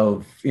lot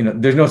of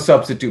there's no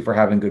substitute for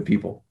having good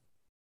people?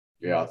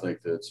 Yeah, I think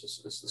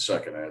it's the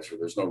second answer.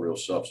 There's no real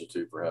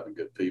substitute for having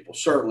good people.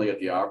 Certainly at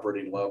the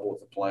operating level,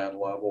 at the plant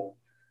level,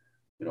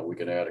 we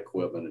can add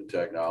equipment and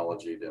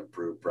technology to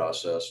improve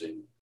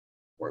processing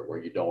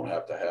where you don't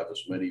have to have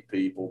as many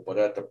people. But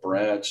at the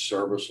branch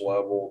service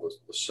level,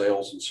 the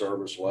sales and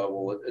service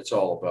level, it's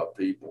all about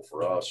people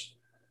for us.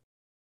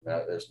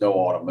 There's no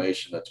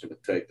automation that's going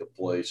to take the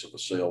place of a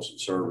sales and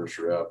service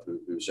rep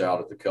who's out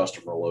at the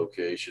customer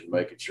location,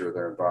 making sure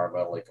they're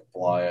environmentally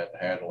compliant,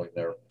 handling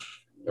their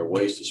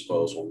waste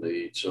disposal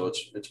needs. So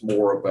it's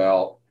more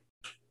about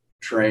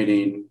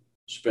training,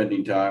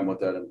 spending time with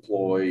that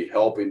employee,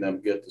 helping them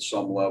get to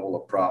some level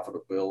of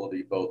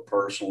profitability, both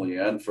personally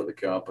and for the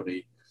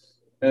company,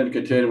 and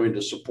continuing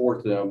to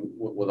support them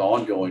with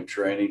ongoing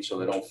training so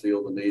they don't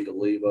feel the need to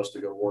leave us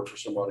to go work for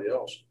somebody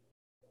else.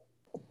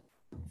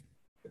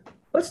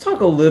 Let's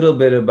talk a little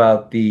bit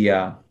about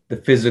the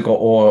physical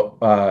oil,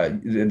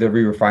 the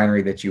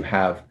re-refinery that you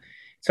have.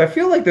 So I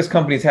feel like this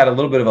company's had a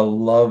little bit of a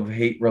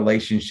love-hate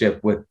relationship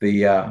with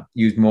the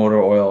used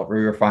motor oil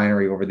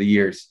re-refinery over the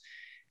years.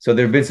 So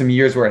there have been some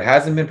years where it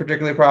hasn't been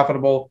particularly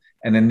profitable.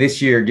 And then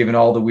this year, given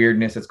all the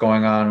weirdness that's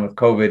going on with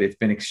COVID, it's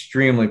been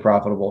extremely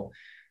profitable.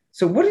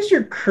 So what is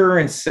your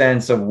current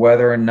sense of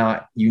whether or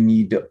not you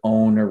need to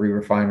own a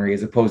re-refinery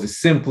as opposed to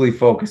simply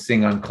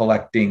focusing on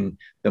collecting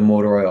the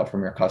motor oil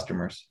from your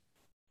customers?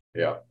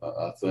 Yeah,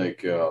 I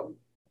think,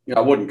 I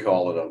wouldn't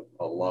call it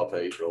a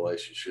love-hate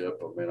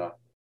relationship. I mean,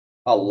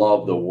 I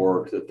love the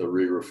work that the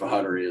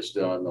re-refinery has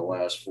done the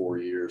last 4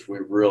 years.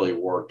 We've really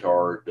worked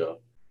hard to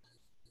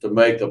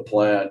make the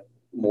plant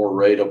more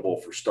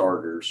rateable for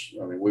starters.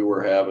 I mean, we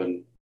were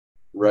having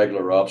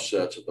regular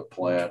upsets at the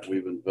plant.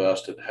 We've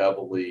invested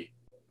heavily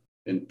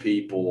in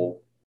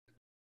people,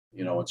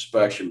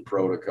 inspection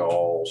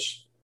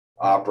protocols,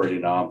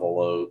 operating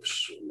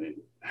envelopes. I mean,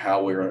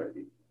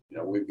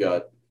 we've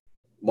got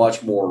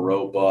much more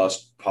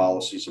robust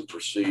policies and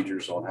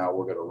procedures on how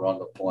we're going to run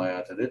the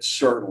plant. And it's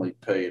certainly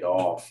paid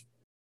off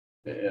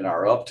in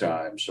our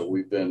uptime. So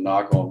we've been,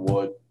 knock on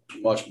wood,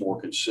 much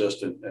more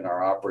consistent in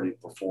our operating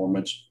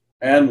performance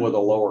and with a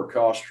lower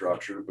cost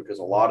structure, because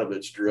a lot of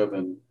it's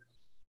driven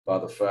by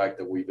the fact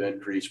that we've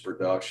increased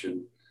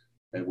production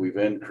and we've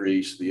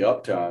increased the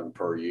uptime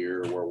per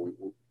year, where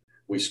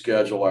we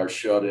schedule our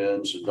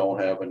shut-ins and don't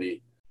have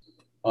any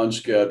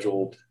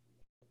unscheduled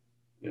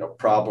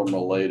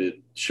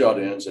problem-related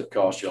shut-ins that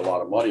cost you a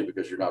lot of money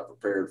because you're not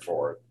prepared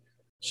for it.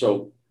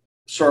 So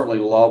certainly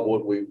love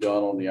what we've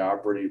done on the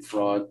operating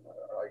front.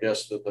 I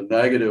guess that the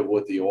negative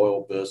with the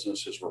oil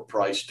business is we're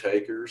price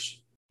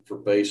takers for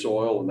base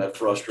oil, and that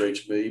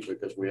frustrates me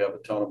because we have a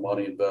ton of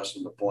money invested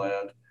in the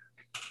plant.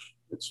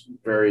 It's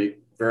very,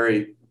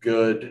 very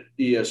good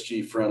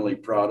ESG-friendly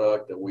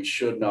product that we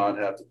should not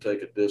have to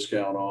take a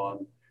discount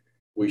on.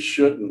 We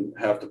shouldn't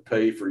have to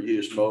pay for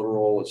used motor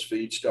oil as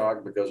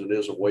feedstock because it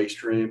is a waste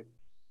stream.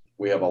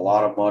 We have a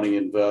lot of money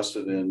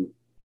invested in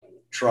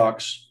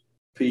trucks,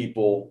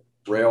 people,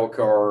 rail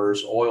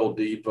cars, oil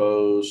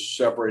depots,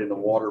 separating the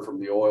water from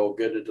the oil,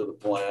 getting it to the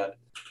plant.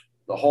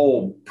 The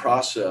whole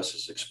process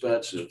is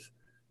expensive.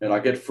 And I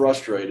get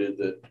frustrated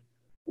that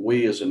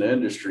we as an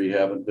industry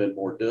haven't been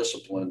more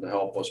disciplined to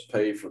help us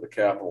pay for the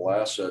capital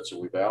assets that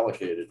we've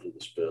allocated to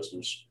this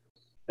business.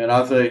 And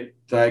I think,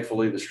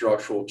 thankfully, the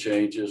structural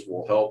changes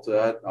will help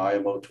that,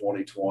 IMO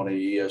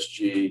 2020,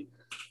 ESG,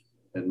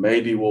 and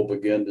maybe we'll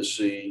begin to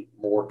see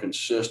more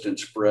consistent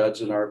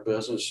spreads in our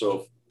business.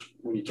 So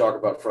when you talk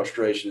about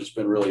frustration, it's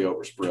been really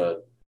overspread.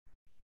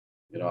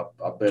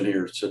 I've been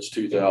here since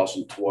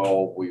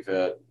 2012. We've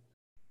had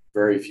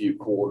very few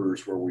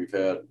quarters where we've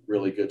had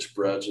really good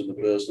spreads in the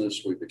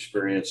business. We've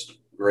experienced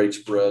great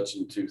spreads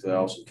in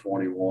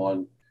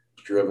 2021,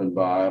 driven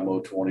by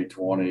IMO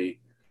 2020,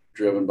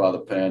 driven by the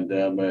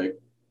pandemic,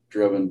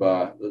 driven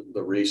by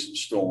the recent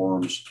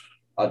storms.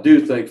 I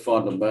do think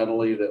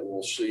fundamentally that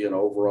we'll see an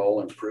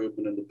overall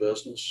improvement in the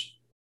business.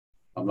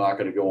 I'm not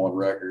going to go on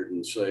record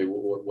and say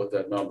what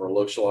that number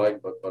looks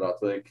like, but I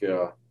think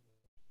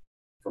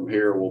from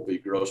here we'll be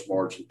gross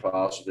margin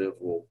positive,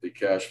 we'll be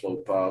cash flow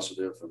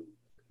positive, and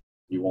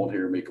you won't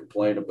hear me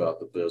complain about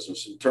the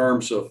business. In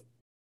terms of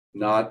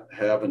not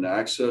having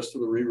access to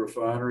the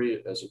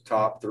re-refinery as a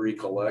top 3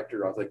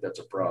 collector, I think that's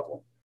a problem,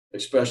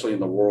 especially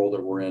in the world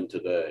that we're in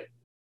today,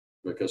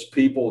 because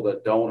people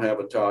that don't have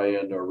a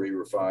tie-in to a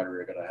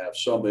re-refinery are going to have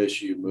some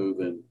issue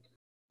moving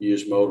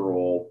used motor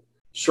oil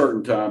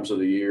certain times of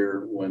the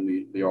year when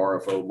the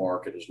RFO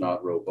market is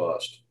not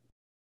robust.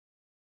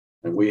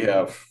 And we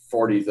have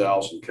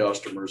 40,000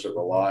 customers that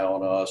rely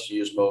on us.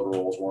 Used motor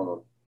oil is one of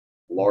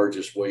the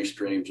largest waste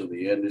streams in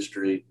the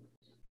industry.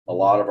 A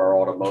lot of our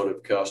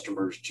automotive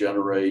customers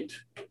generate,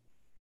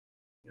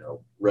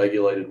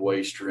 regulated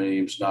waste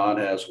streams,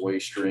 non-haz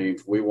waste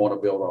streams. We want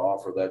to be able to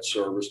offer that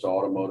service to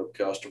automotive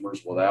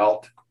customers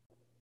without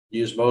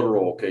used motor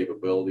oil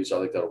capabilities. I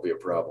think that'll be a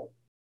problem.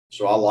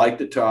 So I like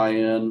to tie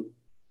in.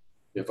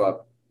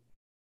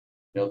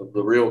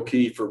 The real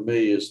key for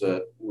me is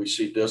that we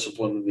see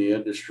discipline in the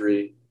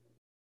industry.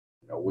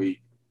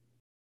 We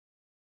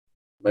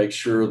make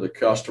sure the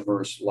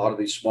customers, a lot of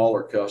these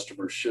smaller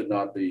customers should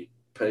not be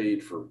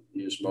paid for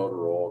used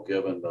motor oil,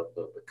 given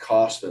the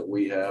cost that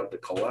we have to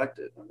collect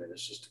it. I mean,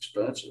 it's just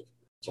expensive.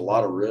 It's a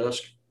lot of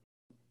risk.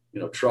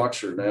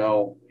 Trucks are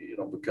now,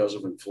 because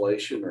of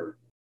inflation, are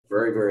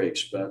very, very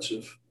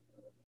expensive,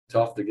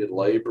 tough to get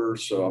labor.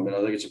 So, I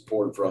think it's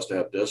important for us to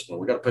have discipline.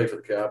 We got to pay for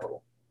the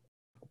capital.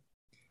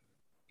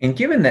 And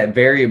given that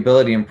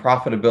variability and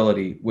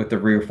profitability with the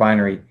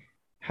refinery,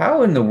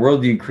 how in the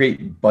world do you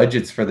create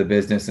budgets for the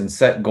business and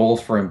set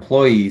goals for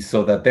employees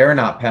so that they're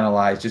not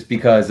penalized just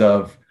because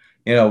of,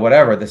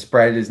 whatever, the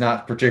spread is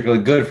not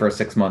particularly good for a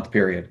 6-month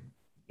period?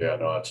 Yeah,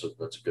 no, that's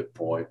a good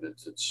point.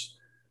 It's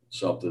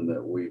something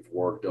that we've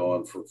worked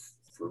on for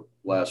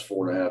last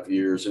 4.5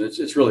 years, and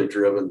it's really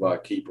driven by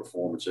key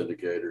performance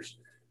indicators.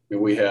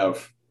 We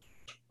have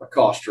a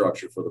cost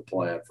structure for the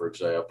plant, for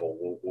example.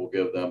 We'll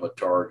give them a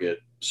target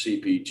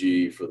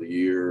CPG for the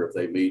year. If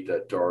they meet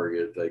that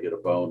target, they get a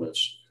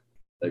bonus.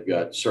 They've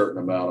got a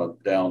certain amount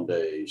of down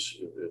days.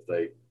 If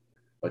they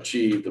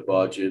achieve the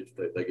budget,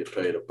 they get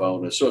paid a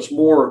bonus. So it's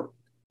more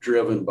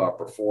driven by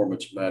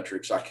performance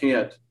metrics. I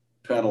can't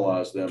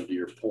penalize them, to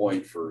your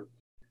point, for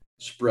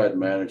spread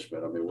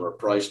management. We're a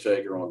price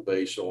taker on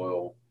base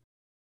oil.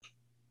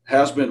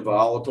 Has been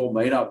volatile,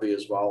 may not be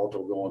as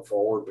volatile going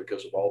forward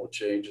because of all the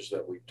changes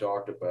that we've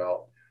talked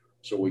about.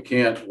 So we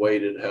can't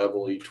weight it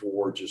heavily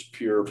towards just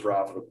pure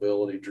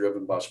profitability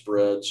driven by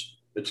spreads.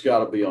 It's got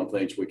to be on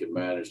things we can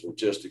manage: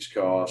 logistics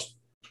cost,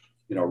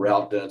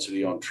 route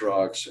density on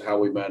trucks, how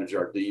we manage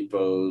our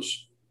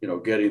depots,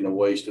 getting the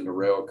waste into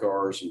rail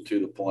cars and to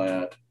the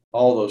plant.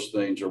 All those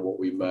things are what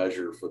we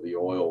measure for the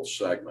oil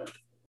segment,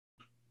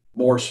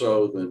 more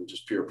so than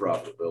just pure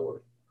profitability.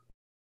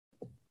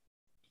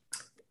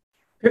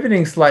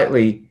 Pivoting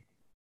slightly,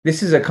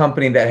 this is a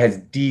company that has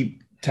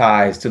deep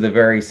ties to the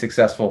very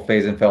successful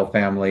Fazenfeld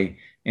family.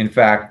 In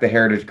fact, the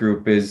Heritage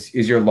Group is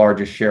your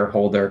largest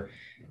shareholder.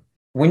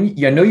 I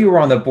know you were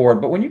on the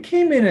board, but when you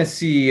came in as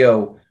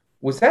CEO,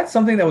 was that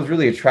something that was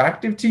really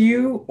attractive to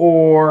you,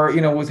 or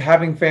was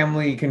having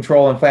family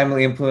control and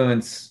family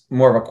influence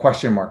more of a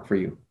question mark for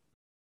you?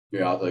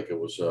 Yeah, I think it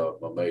was a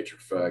major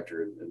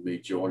factor in me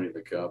joining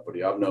the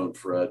company. I've known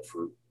Fred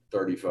for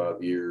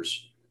 35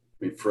 years.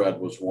 Fred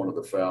was one of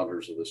the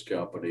founders of this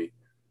company.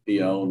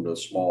 He owned a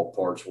small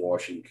parts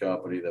washing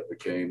company that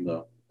became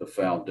the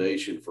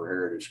foundation for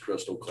Heritage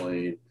Crystal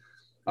Clean.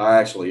 I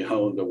actually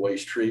owned a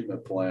waste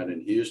treatment plant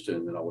in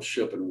Houston, and I was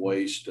shipping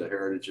waste to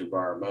Heritage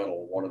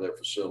Environmental, one of their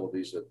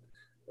facilities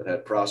that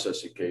had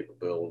processing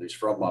capabilities,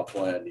 from my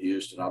plant in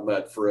Houston. I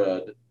met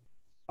Fred.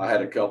 I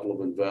had a couple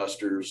of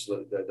investors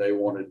that they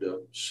wanted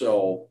to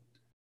sell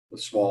the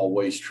small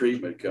waste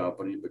treatment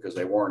company because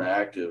they weren't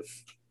active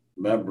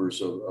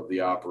members of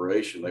the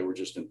operation. They were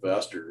just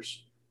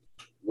investors.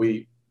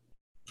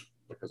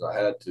 Because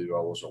I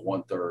was a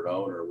 1/3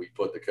 owner, we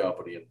put the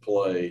company in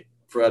play.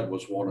 Fred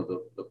was one of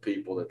the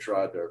people that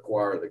tried to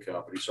acquire the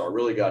company. So I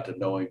really got to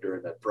know him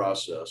during that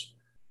process.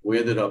 We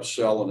ended up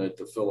selling it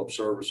to Phillips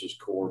Services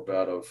Corp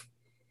out of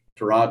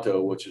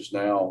Toronto, which is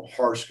now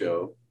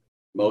Harsco.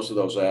 Most of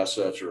those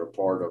assets are a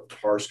part of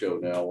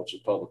Harsco now, which is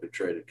a publicly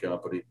traded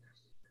company.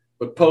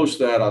 But post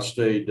that, I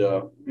stayed,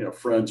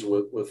 friends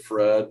with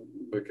Fred,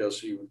 because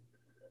he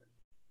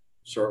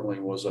certainly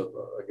was a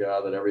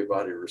guy that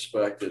everybody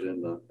respected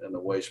in the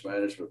waste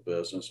management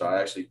business. I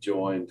actually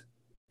joined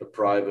the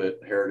private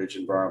Heritage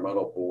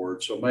Environmental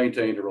Board, so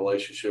maintained a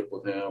relationship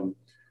with him.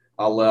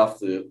 I left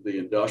the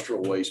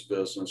industrial waste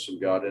business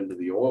and got into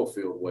the oil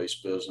field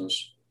waste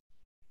business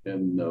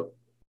in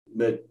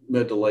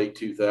mid to late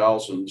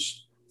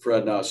 2000s,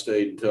 Fred and I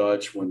stayed in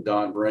touch. When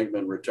Don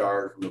Brinkman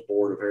retired from the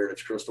board of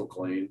Heritage Crystal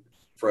Clean,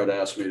 Fred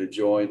asked me to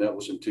join. That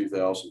was in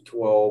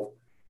 2012.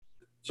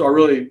 So I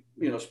really,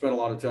 spent a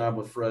lot of time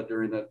with Fred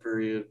during that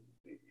period.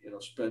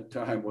 Spent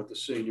time with the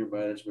senior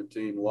management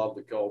team, loved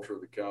the culture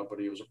of the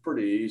company. It was a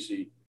pretty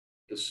easy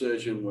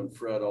decision when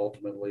Fred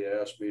ultimately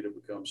asked me to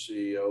become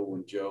CEO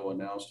when Joe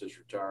announced his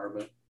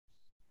retirement.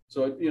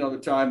 So, the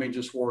timing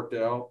just worked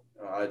out.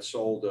 I'd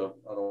sold an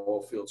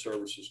oil field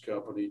services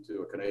company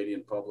to a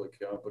Canadian public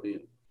company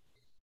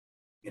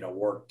and,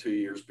 worked 2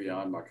 years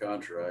beyond my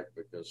contract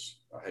because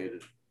I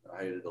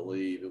hated to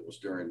leave. It was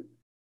during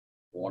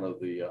one of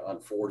the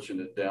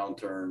unfortunate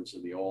downturns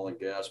in the oil and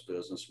gas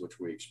business, which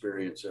we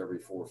experience every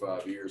 4 or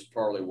 5 years,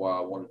 partly why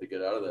I wanted to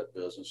get out of that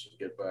business and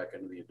get back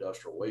into the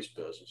industrial waste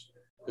business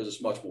because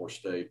it's much more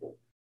stable.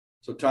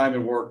 So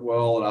timing worked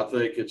well, and I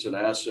think it's an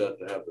asset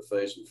to have the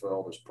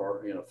Fazenfeld as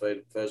part,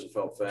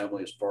 Fazenfeld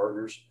family as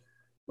partners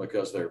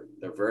because they're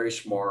very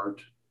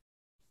smart.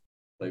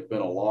 They've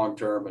been a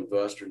long-term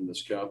investor in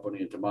this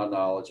company, and to my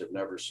knowledge, have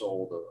never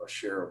sold a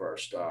share of our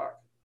stock.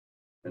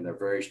 And they're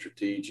very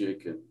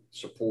strategic and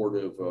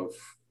supportive of,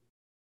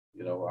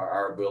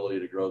 our ability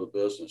to grow the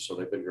business. So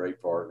they've been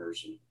great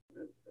partners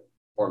and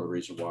part of the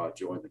reason why I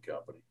joined the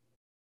company.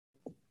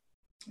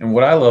 And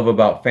what I love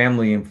about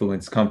family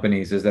influenced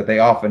companies is that they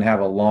often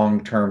have a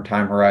long-term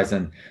time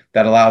horizon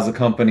that allows a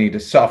company to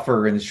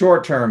suffer in the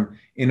short term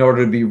in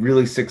order to be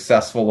really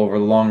successful over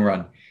the long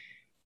run.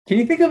 Can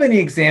you think of any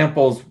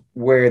examples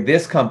where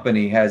this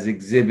company has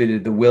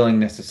exhibited the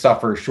willingness to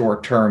suffer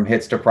short-term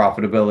hits to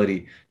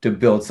profitability to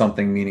build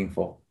something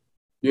meaningful?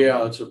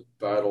 Yeah, it's a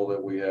battle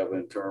that we have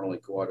internally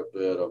quite a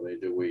bit. I mean,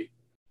 do we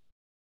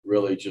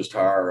really just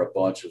hire a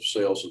bunch of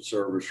sales and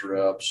service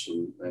reps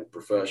and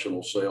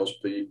professional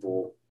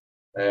salespeople,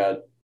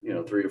 add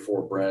 3 or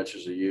 4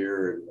 branches a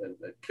year and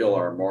kill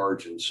our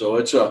margins? So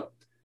it's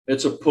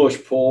a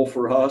push-pull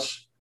for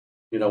us.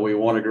 We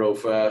want to grow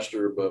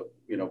faster, but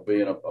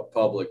being a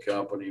public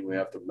company, we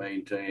have to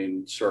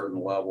maintain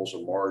certain levels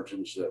of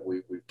margins that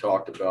we've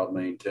talked about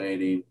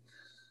maintaining.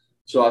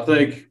 So I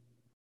think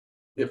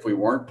if we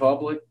weren't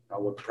public, I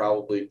would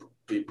probably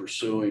be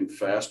pursuing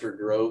faster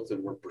growth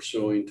than we're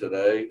pursuing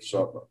today.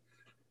 So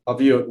I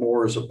view it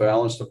more as a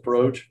balanced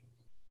approach.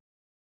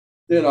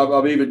 Then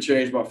I've even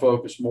changed my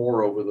focus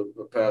more over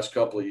the past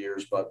couple of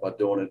years by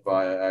doing it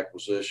via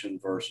acquisition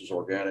versus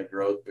organic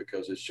growth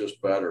because it's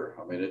just better.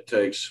 I mean, it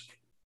takes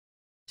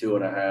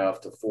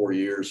 2.5 to 4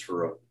 years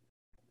for a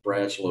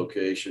branch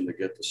location to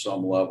get to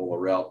some level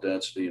of route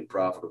density and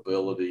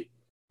profitability.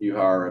 You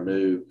hire a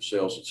new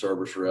sales and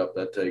service rep,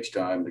 that takes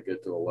time to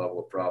get to a level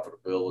of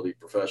profitability.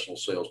 Professional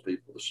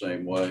salespeople the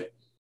same way.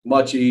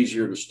 Much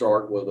easier to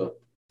start with a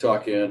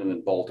tuck in and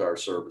then bolt our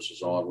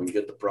services on. We can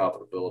get the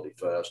profitability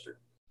faster.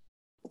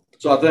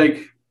 So I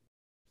think,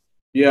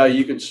 yeah,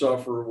 you can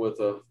suffer with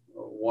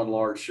one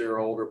large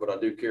shareholder, but I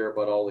do care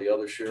about all the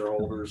other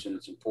shareholders, and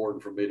it's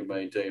important for me to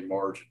maintain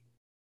margin.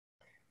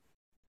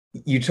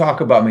 You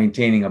talk about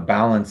maintaining a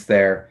balance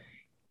there.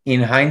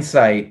 In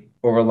hindsight,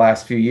 over the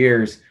last few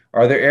years,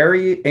 are there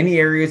any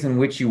areas in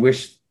which you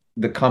wish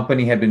the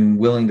company had been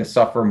willing to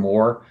suffer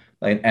more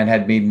and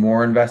had made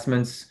more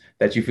investments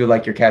that you feel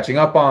like you're catching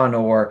up on,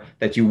 or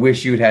that you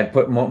wish you'd had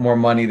put more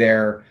money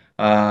there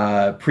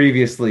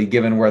previously,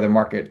 given where the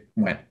market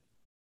went?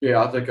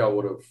 Yeah, I think I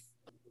would have,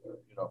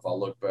 if I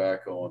look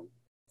back on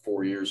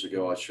 4 years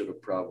ago, I should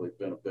have probably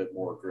been a bit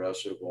more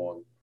aggressive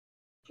on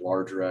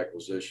larger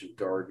acquisition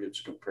targets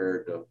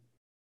compared to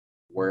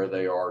where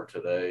they are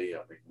today. I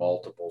mean,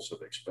 multiples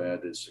have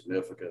expanded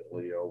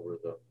significantly over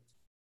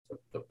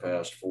the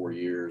past 4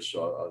 years.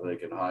 So I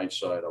think in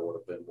hindsight, I would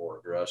have been more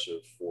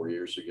aggressive 4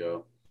 years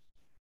ago.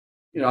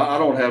 I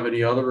don't have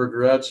any other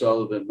regrets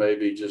other than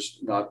maybe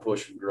just not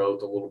pushing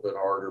growth a little bit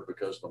harder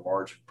because of the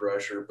margin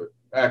pressure, but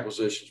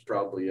acquisitions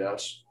probably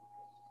yes.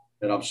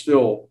 And I'm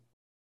still,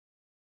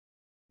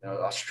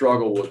 I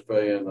struggle with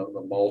paying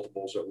the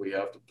multiples that we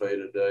have to pay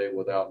today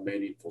without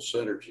meaningful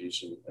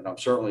synergies. And I'm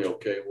certainly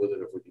okay with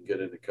it if we can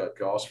get in to cut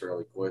costs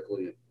fairly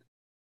quickly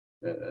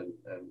and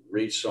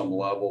reach some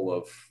level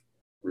of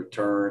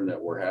return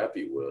that we're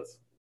happy with.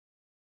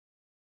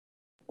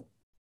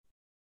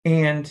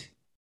 And,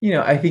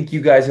 I think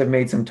you guys have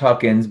made some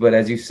tuck-ins, but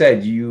as you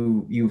said,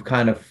 you've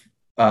kind of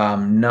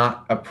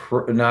not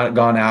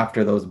gone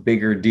after those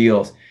bigger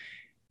deals.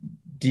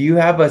 Do you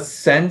have a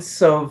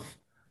sense of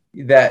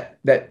that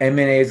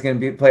M&A is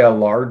going to play a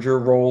larger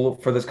role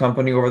for this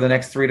company over the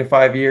next 3 to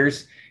 5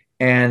 years?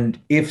 And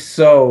if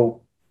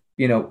so,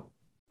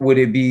 would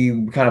it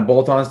be kind of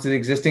bolt-ons to the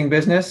existing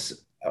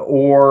business,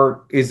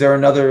 or is there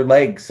another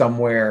leg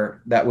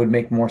somewhere that would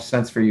make more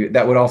sense for you?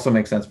 That would also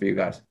make sense for you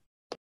guys.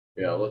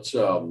 Yeah, let's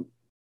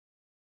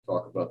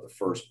talk about the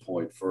first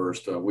point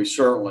first. We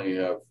certainly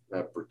have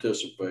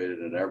participated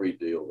in every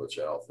deal that's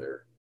out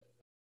there.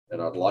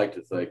 And I'd like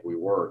to think we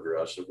were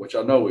aggressive, which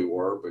I know we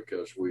were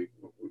because we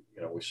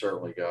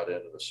certainly got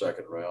into the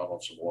second round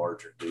on some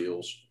larger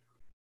deals.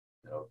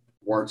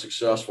 Weren't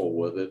successful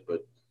with it,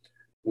 but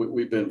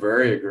we've been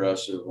very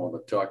aggressive on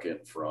the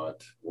tuck-in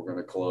front. We're going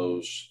to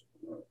close,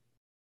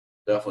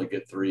 definitely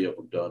get 3 of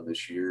them done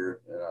this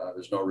year.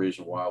 There's no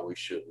reason why we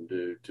shouldn't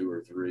do 2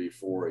 or 3,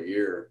 4 a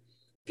year,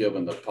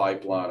 given the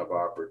pipeline of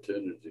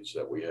opportunities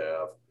that we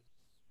have.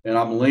 And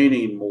I'm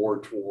leaning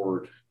more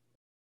toward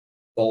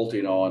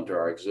bolting on to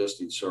our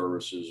existing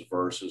services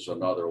versus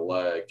another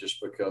leg,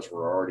 just because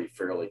we're already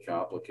fairly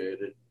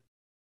complicated.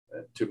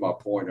 And to my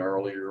point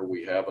earlier,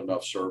 we have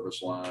enough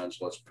service lines.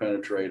 Let's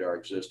penetrate our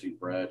existing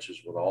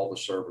branches with all the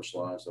service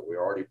lines that we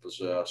already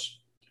possess,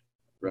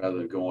 rather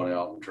than going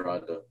out and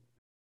trying to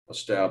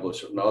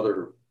establish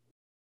another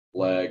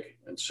leg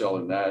and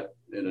selling that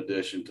in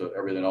addition to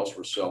everything else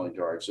we're selling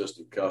to our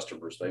existing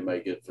customers. They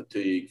may get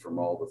fatigued from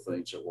all the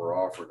things that we're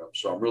offering them.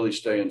 So I'm really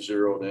staying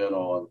zeroed in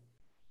on,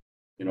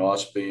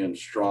 us being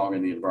strong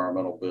in the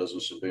environmental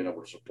business and being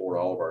able to support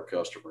all of our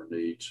customer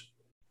needs.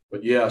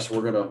 But yes,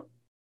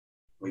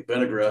 we've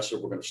been aggressive.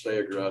 We're going to stay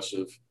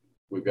aggressive.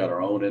 We've got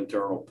our own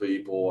internal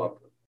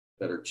people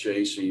that are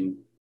chasing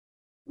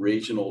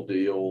regional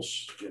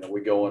deals.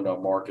 We go into a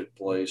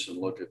marketplace and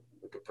look at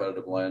the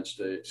competitive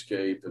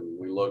landscape, and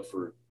we look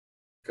for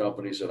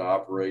companies that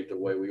operate the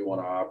way we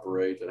want to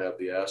operate, that have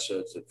the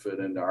assets that fit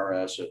into our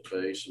asset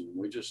base. And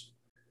we just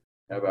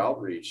have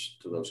outreach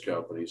to those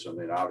companies. I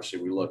mean,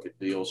 obviously we look at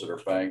deals that are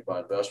banked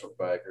by investment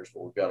bankers,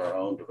 but we've got our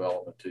own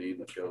development team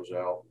that goes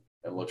out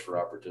and looks for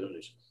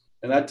opportunities.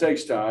 And that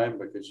takes time,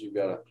 because you've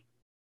got to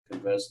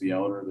convince the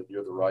owner that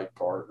you're the right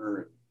partner.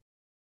 And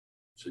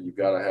so you've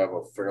got to have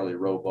a fairly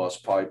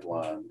robust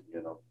pipeline,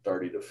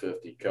 30 to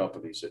 50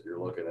 companies that you're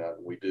looking at,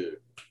 and we do.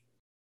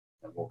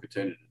 And we'll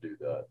continue to do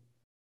that.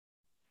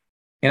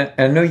 And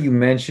I know you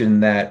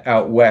mentioned that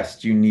out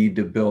west, you need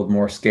to build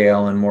more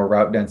scale and more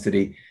route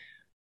density.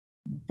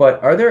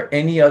 But are there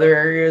any other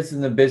areas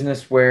in the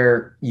business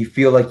where you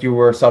feel like you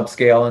were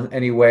subscale in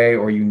any way,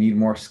 or you need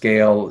more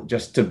scale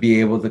just to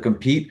be able to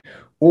compete?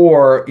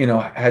 Or,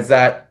 has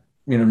that,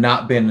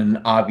 not been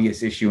an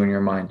obvious issue in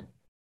your mind?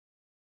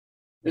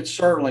 It's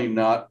certainly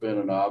not been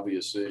an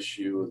obvious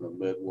issue in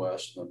the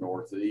Midwest and the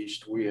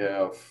Northeast.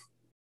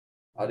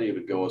 I'd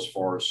even go as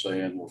far as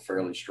saying we're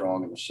fairly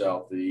strong in the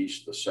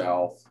Southeast, the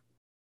South.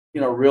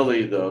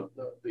 Really the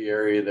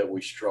area that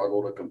we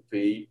struggle to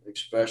compete,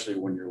 especially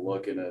when you're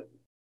looking at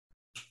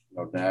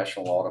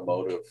national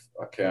automotive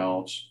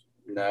accounts,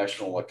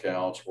 national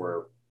accounts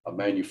where a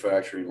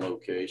manufacturing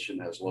location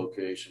has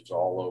locations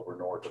all over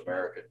North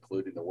America,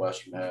 including the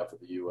western half of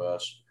the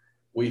U.S.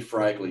 We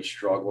frankly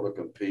struggle to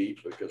compete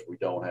because we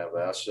don't have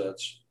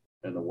assets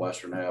in the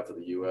western half of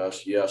the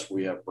U.S. Yes,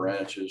 we have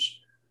branches,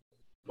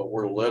 but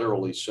we're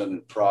literally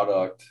sending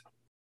product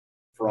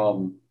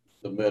from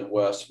the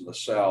Midwest and the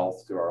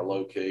South to our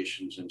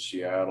locations in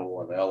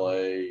Seattle and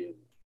LA and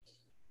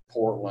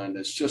Portland.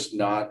 It's just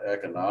not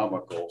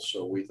economical.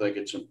 So we think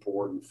it's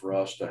important for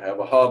us to have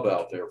a hub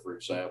out there, for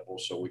example,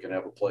 so we can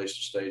have a place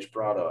to stage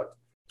product.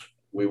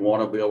 We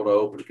want to be able to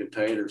open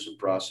containers and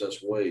process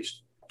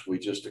waste. We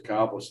just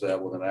accomplished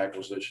that with an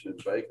acquisition in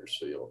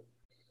Bakersfield.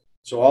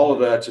 So all of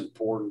that's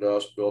important to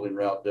us, building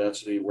route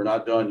density. We're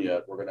not done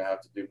yet. We're going to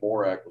have to do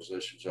more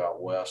acquisitions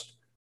out west,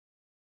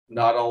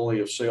 not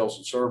only of sales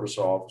and service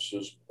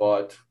offices,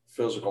 but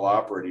physical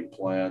operating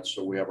plants.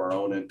 So we have our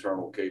own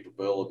internal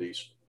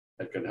capabilities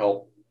that can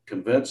help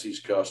convince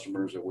these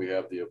customers that we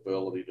have the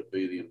ability to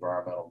be the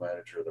environmental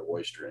manager of their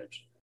waste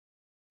streams.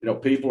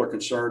 People are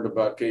concerned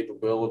about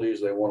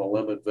capabilities. They want to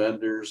limit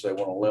vendors. They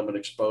want to limit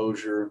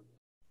exposure.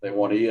 They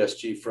want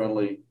ESG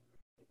friendly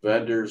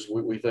vendors.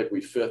 We think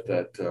we fit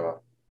that.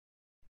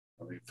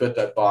 Fit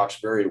that box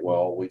very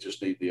well. We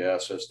just need the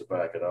assets to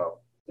back it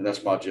up. And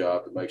that's my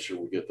job, to make sure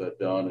we get that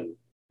done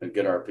and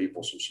get our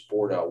people some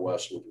support out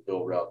west so we can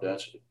build route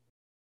density.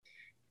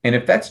 And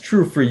if that's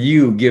true for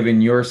you,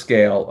 given your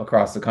scale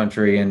across the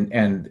country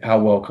and how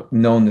well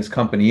known this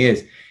company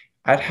is,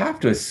 I'd have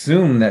to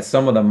assume that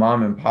some of the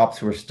mom and pops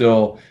who are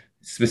still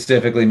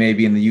specifically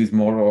maybe in the used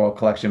motor oil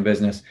collection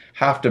business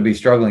have to be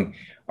struggling.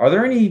 Are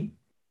there any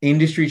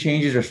industry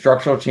changes or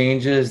structural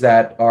changes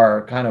that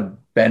are kind of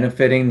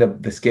benefiting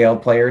the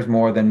scaled players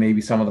more than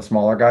maybe some of the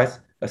smaller guys,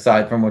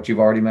 aside from what you've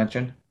already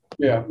mentioned?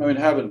 Yeah,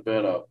 having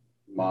been a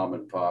mom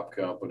and pop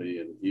company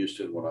in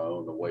Houston when I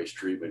owned the waste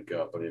treatment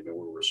company, we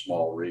were a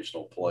small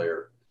regional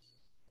player.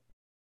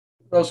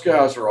 Those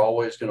guys are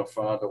always going to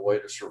find a way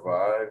to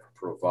survive,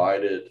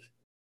 provided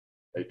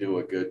they do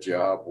a good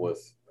job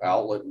with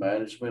outlet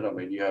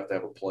management. You have to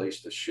have a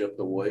place to ship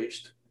the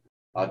waste.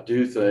 I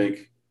do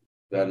think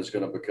that is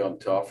going to become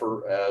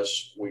tougher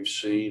as we've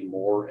seen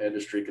more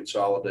industry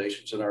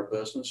consolidations in our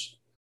business.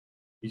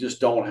 You just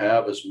don't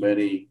have as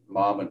many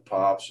mom and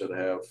pops that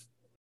have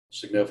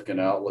significant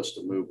outlets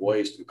to move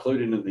waste,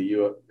 including in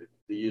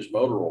the used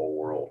motor oil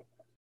world,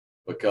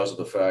 because of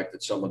the fact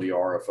that some of the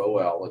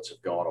RFO outlets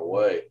have gone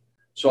away.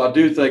 So I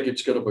do think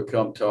it's going to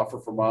become tougher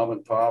for mom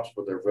and pops,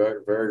 but they're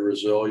very, very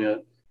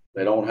resilient.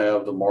 They don't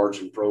have the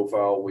margin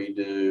profile we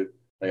do.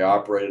 They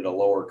operate at a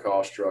lower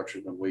cost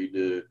structure than we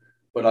do.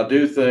 But I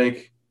do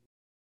think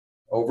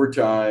over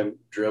time,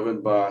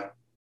 driven by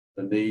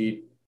the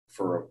need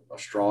for a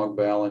strong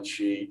balance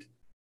sheet,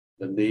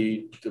 the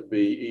need to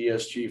be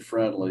ESG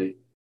friendly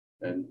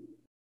and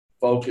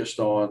focused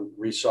on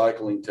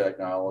recycling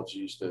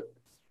technologies that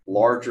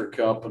larger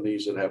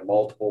companies that have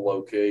multiple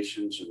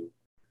locations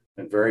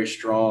and very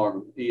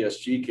strong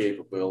ESG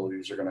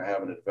capabilities are going to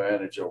have an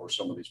advantage over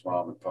some of these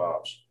mom and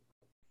pops.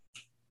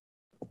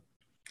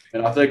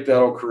 And I think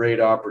that'll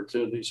create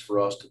opportunities for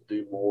us to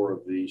do more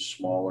of these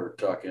smaller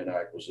tuck-in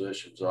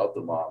acquisitions of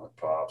the mom and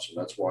pops. And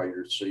that's why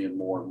you're seeing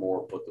more and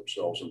more put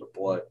themselves into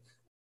play,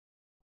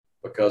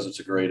 because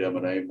it's a great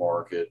M&A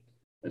market.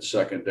 And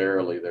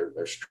secondarily,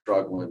 they're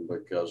struggling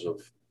because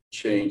of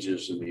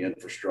changes in the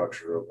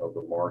infrastructure of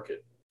the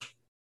market.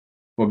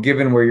 Well,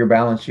 given where your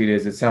balance sheet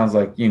is, it sounds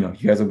like, you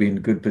guys will be in a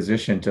good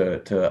position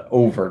to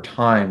over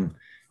time,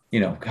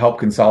 help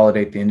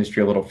consolidate the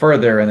industry a little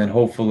further. And then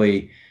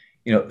hopefully,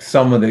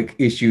 some of the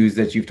issues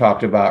that you've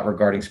talked about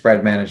regarding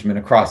spread management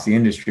across the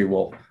industry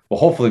will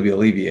hopefully be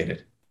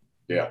alleviated.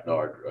 Yeah, no,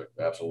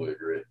 I absolutely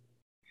agree.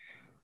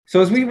 So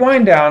as we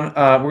wind down,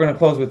 we're going to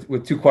close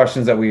with two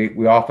questions that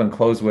we often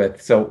close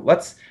with. So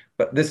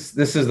but this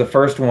is the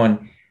first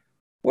one.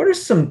 What are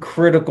some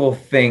critical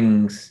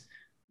things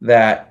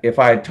that if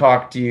I had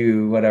talked to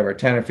you,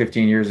 10 or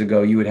 15 years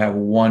ago, you would have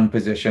one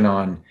position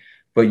on,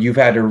 but you've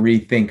had to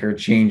rethink or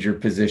change your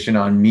position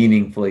on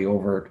meaningfully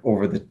over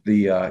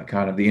the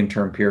kind of the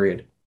interim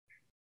period?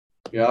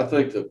 Yeah, I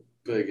think the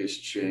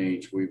biggest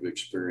change we've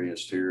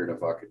experienced here, and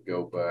if I could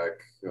go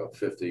back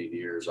 15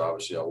 years,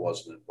 obviously I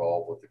wasn't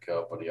involved with the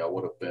company, I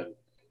would have been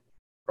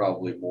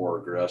probably more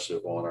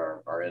aggressive on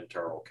our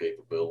internal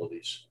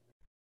capabilities.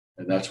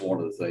 And that's one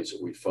of the things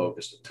that we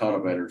focused a ton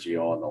of energy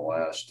on the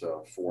last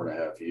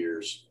 4.5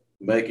 years,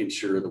 making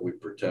sure that we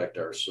protect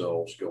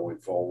ourselves going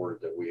forward,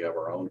 that we have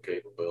our own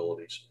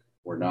capabilities.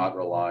 We're not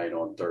relying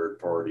on third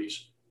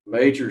parties.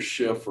 Major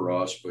shift for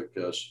us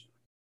because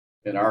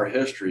in our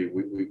history,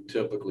 we've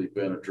typically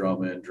been a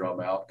drum in, drum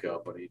out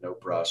company, no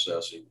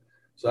processing.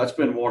 So that's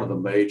been one of the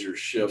major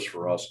shifts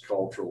for us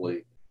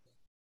culturally.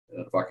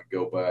 And if I could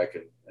go back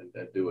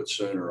and do it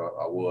sooner,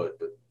 I would,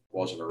 but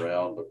wasn't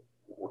around, but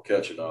we're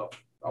catching up.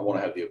 I want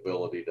to have the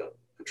ability to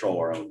control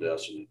our own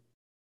destiny.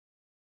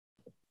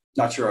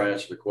 Not sure I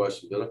answered the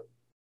question, did I?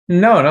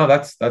 No,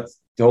 that's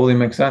totally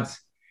makes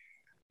sense.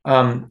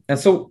 And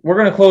so we're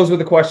going to close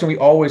with a question we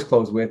always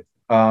close with,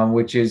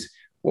 which is,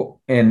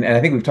 and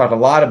I think we've talked a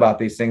lot about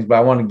these things, but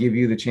I want to give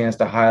you the chance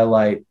to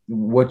highlight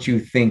what you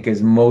think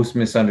is most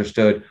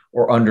misunderstood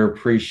or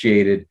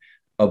underappreciated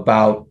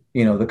about,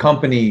 the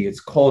company,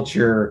 its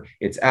culture,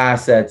 its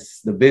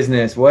assets, the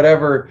business,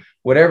 whatever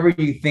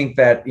you think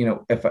that,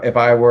 if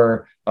I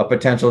were a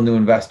potential new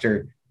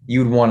investor,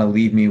 you'd want to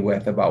leave me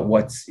with about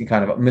what's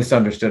kind of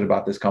misunderstood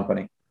about this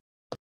company.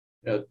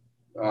 Yeah,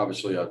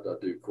 obviously I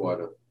do quite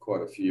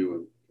a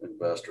few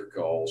investor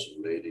calls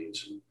and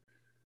meetings. And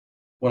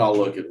when I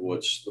look at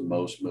what's the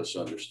most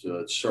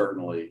misunderstood,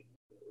 certainly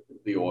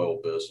the oil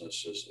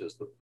business is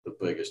the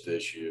biggest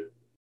issue.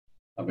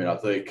 I mean, I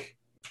think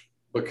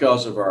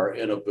because of our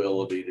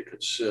inability to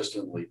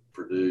consistently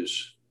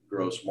produce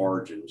gross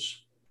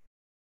margins,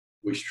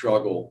 we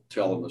struggle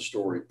telling the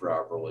story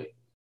properly.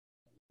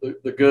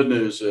 The good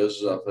news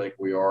is I think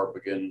we are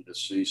beginning to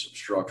see some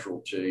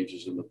structural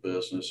changes in the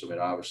business. I mean,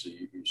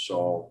 obviously you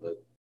saw that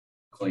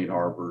Clean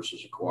Harbors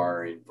is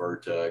acquiring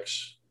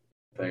Vertex,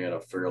 paying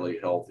a fairly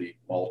healthy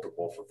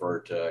multiple for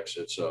Vertex.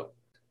 It's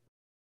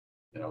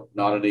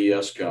not an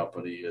ES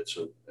company. It's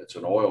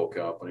an oil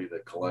company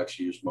that collects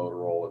used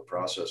motor oil and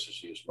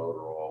processes used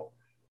motor oil.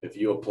 If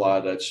you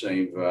apply that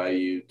same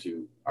value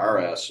to our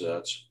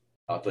assets,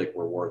 I think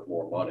we're worth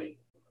more money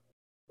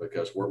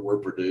because we're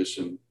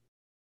producing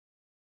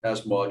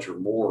as much or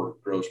more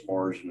gross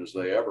margin as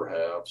they ever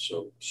have.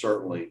 So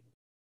certainly,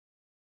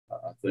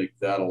 I think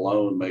that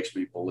alone makes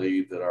me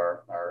believe that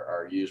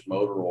our used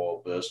motor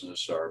oil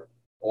business, our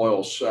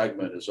oil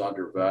segment is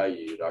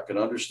undervalued. I can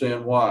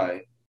understand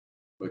why,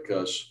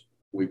 because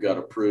we've got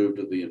to prove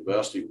to the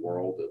investing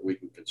world that we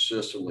can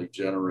consistently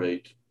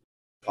generate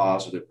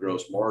positive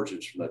gross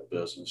margins from that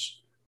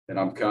business. And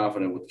I'm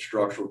confident with the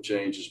structural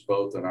changes,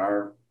 both in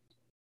our,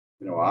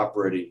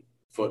 operating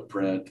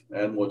footprint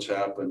and what's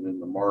happened in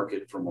the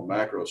market from a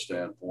macro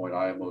standpoint,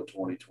 IMO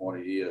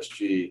 2020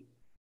 ESG,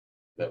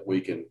 that we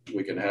can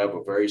have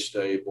a very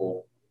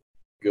stable,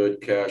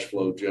 good cash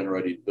flow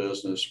generating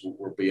business.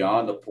 We're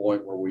beyond the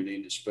point where we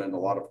need to spend a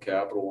lot of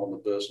capital on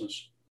the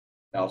business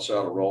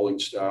outside of rolling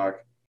stock.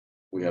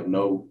 We have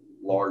no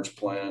large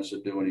plans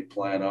to do any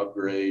plant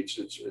upgrades.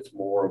 It's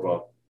more of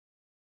a,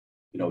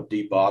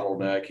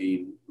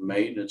 debottlenecking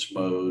maintenance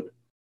mode.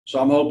 So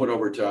I'm hoping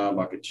over time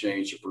I could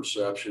change the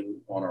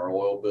perception on our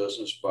oil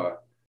business by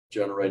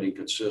generating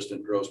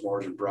consistent gross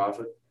margin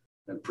profit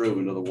and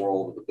proving to the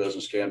world that the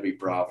business can be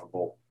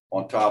profitable,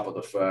 on top of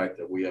the fact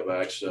that we have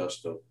access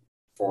to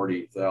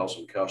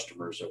 40,000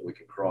 customers that we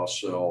can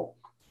cross-sell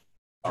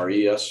our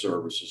ES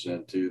services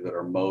into that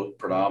are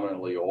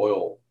predominantly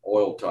oil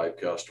type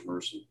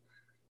customers. And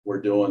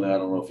we're doing that. I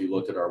don't know if you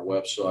looked at our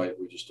website.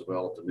 We just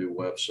developed a new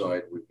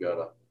website. We've got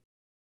a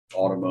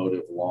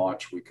automotive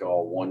launch we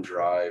call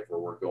OneDrive, where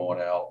we're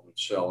going out and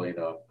selling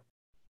a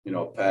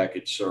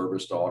package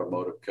service to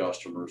automotive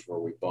customers where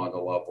we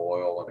bundle up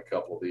oil and a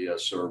couple of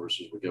ES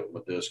services. We give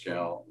them a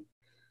discount, and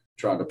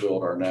trying to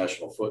build our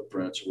national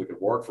footprint so we can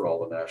work for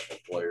all the national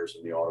players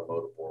in the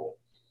automotive world.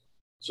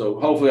 So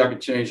hopefully I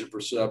can change the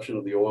perception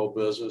of the oil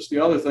business. The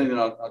other thing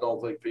that I don't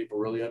think people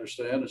really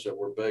understand is that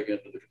we're big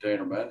into the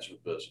container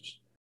management business.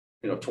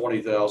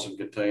 20,000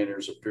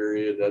 containers a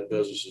period. That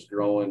business is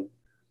growing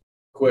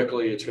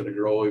quickly. It's going to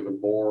grow even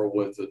more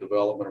with the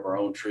development of our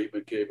own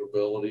treatment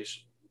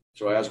capabilities.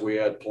 So as we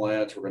add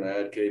plants, we're going to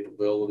add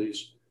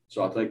capabilities.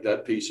 So I think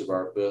that piece of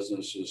our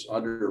business is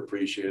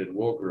underappreciated and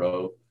will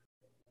grow.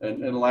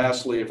 And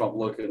lastly, if I'm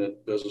looking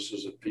at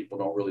businesses that people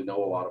don't really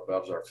know a lot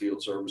about, is our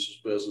field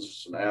services business.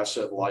 It's an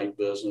asset light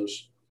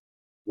business.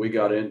 We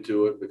got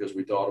into it because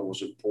we thought it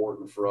was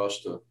important for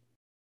us to,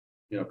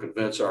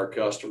 convince our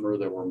customer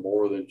that we're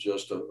more than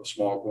just a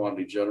small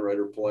quantity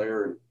generator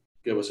player and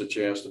give us a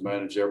chance to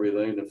manage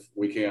everything. If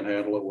we can't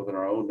handle it within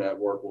our own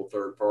network, we'll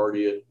third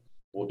party it.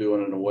 We'll do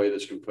it in a way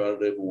that's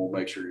competitive, and we'll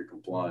make sure you're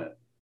compliant.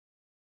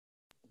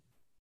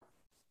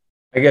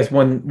 I guess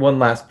one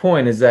last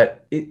point is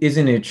that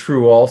isn't it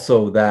true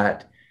also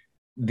that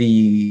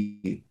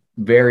the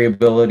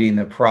variability and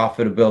the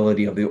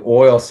profitability of the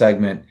oil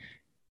segment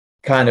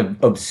kind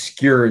of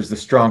obscures the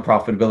strong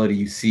profitability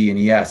you see in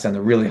ES and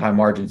the really high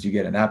margins you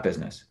get in that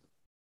business?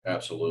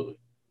 Absolutely.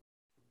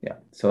 Yeah.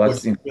 So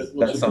that's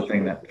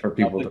something that for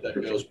people that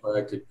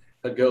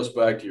goes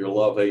back to your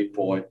love-hate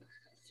point.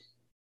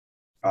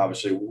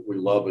 Obviously, we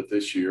love it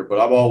this year, but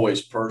I've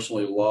always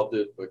personally loved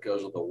it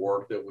because of the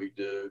work that we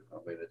do. I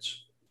mean,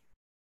 it's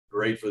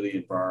great for the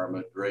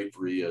environment, great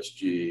for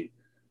ESG.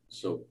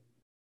 So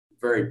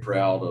very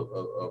proud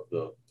of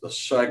the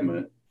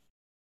segment.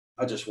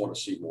 I just want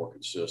to see more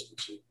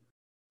consistency.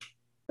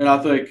 And I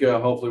think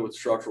hopefully with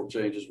structural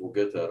changes, we'll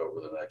get that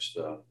over the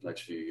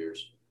next few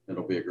years.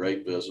 It'll be a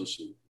great business,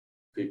 and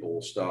people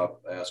will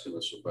stop asking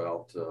us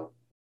about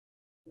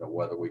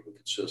whether we can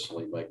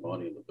consistently make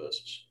money in the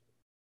business.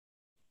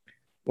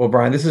 Well,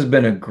 Brian, this has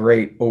been a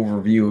great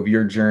overview of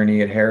your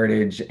journey at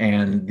Heritage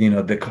and,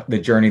 the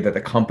journey that the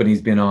company's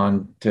been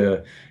on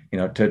to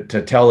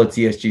tell its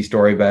ESG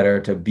story better,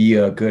 to be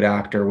a good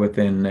actor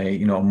within a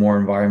more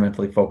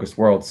environmentally focused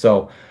world.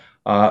 So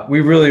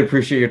we really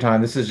appreciate your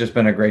time. This has just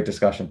been a great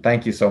discussion.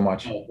 Thank you so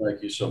much. Oh,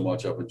 thank you so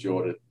much. I've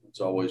enjoyed it. It's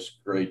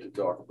always great to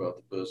talk about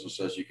the business.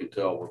 As you can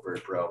tell, we're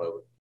very proud of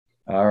it.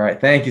 All right.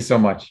 Thank you so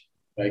much.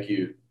 Thank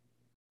you.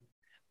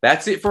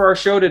 That's it for our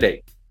show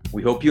today.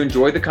 We hope you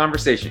enjoyed the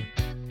conversation.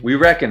 We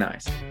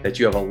recognize that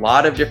you have a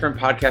lot of different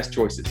podcast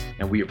choices,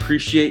 and we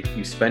appreciate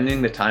you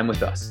spending the time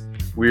with us.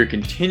 We are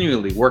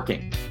continually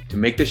working to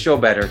make the show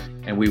better,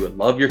 and we would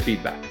love your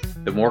feedback.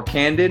 The more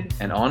candid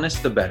and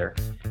honest, the better.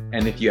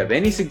 And if you have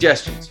any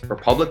suggestions for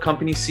public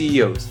company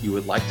CEOs you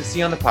would like to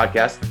see on the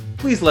podcast,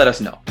 please let us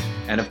know.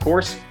 And of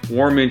course,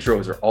 warm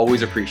intros are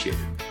always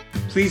appreciated.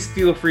 Please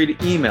feel free to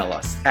email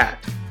us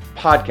at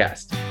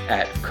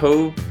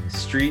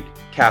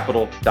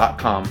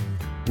podcast@covestreetcapital.com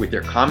with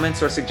your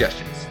comments or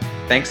suggestions.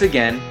 Thanks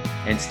again,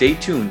 and stay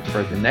tuned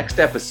for the next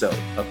episode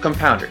of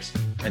Compounders,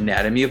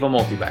 Anatomy of a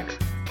Multibagger.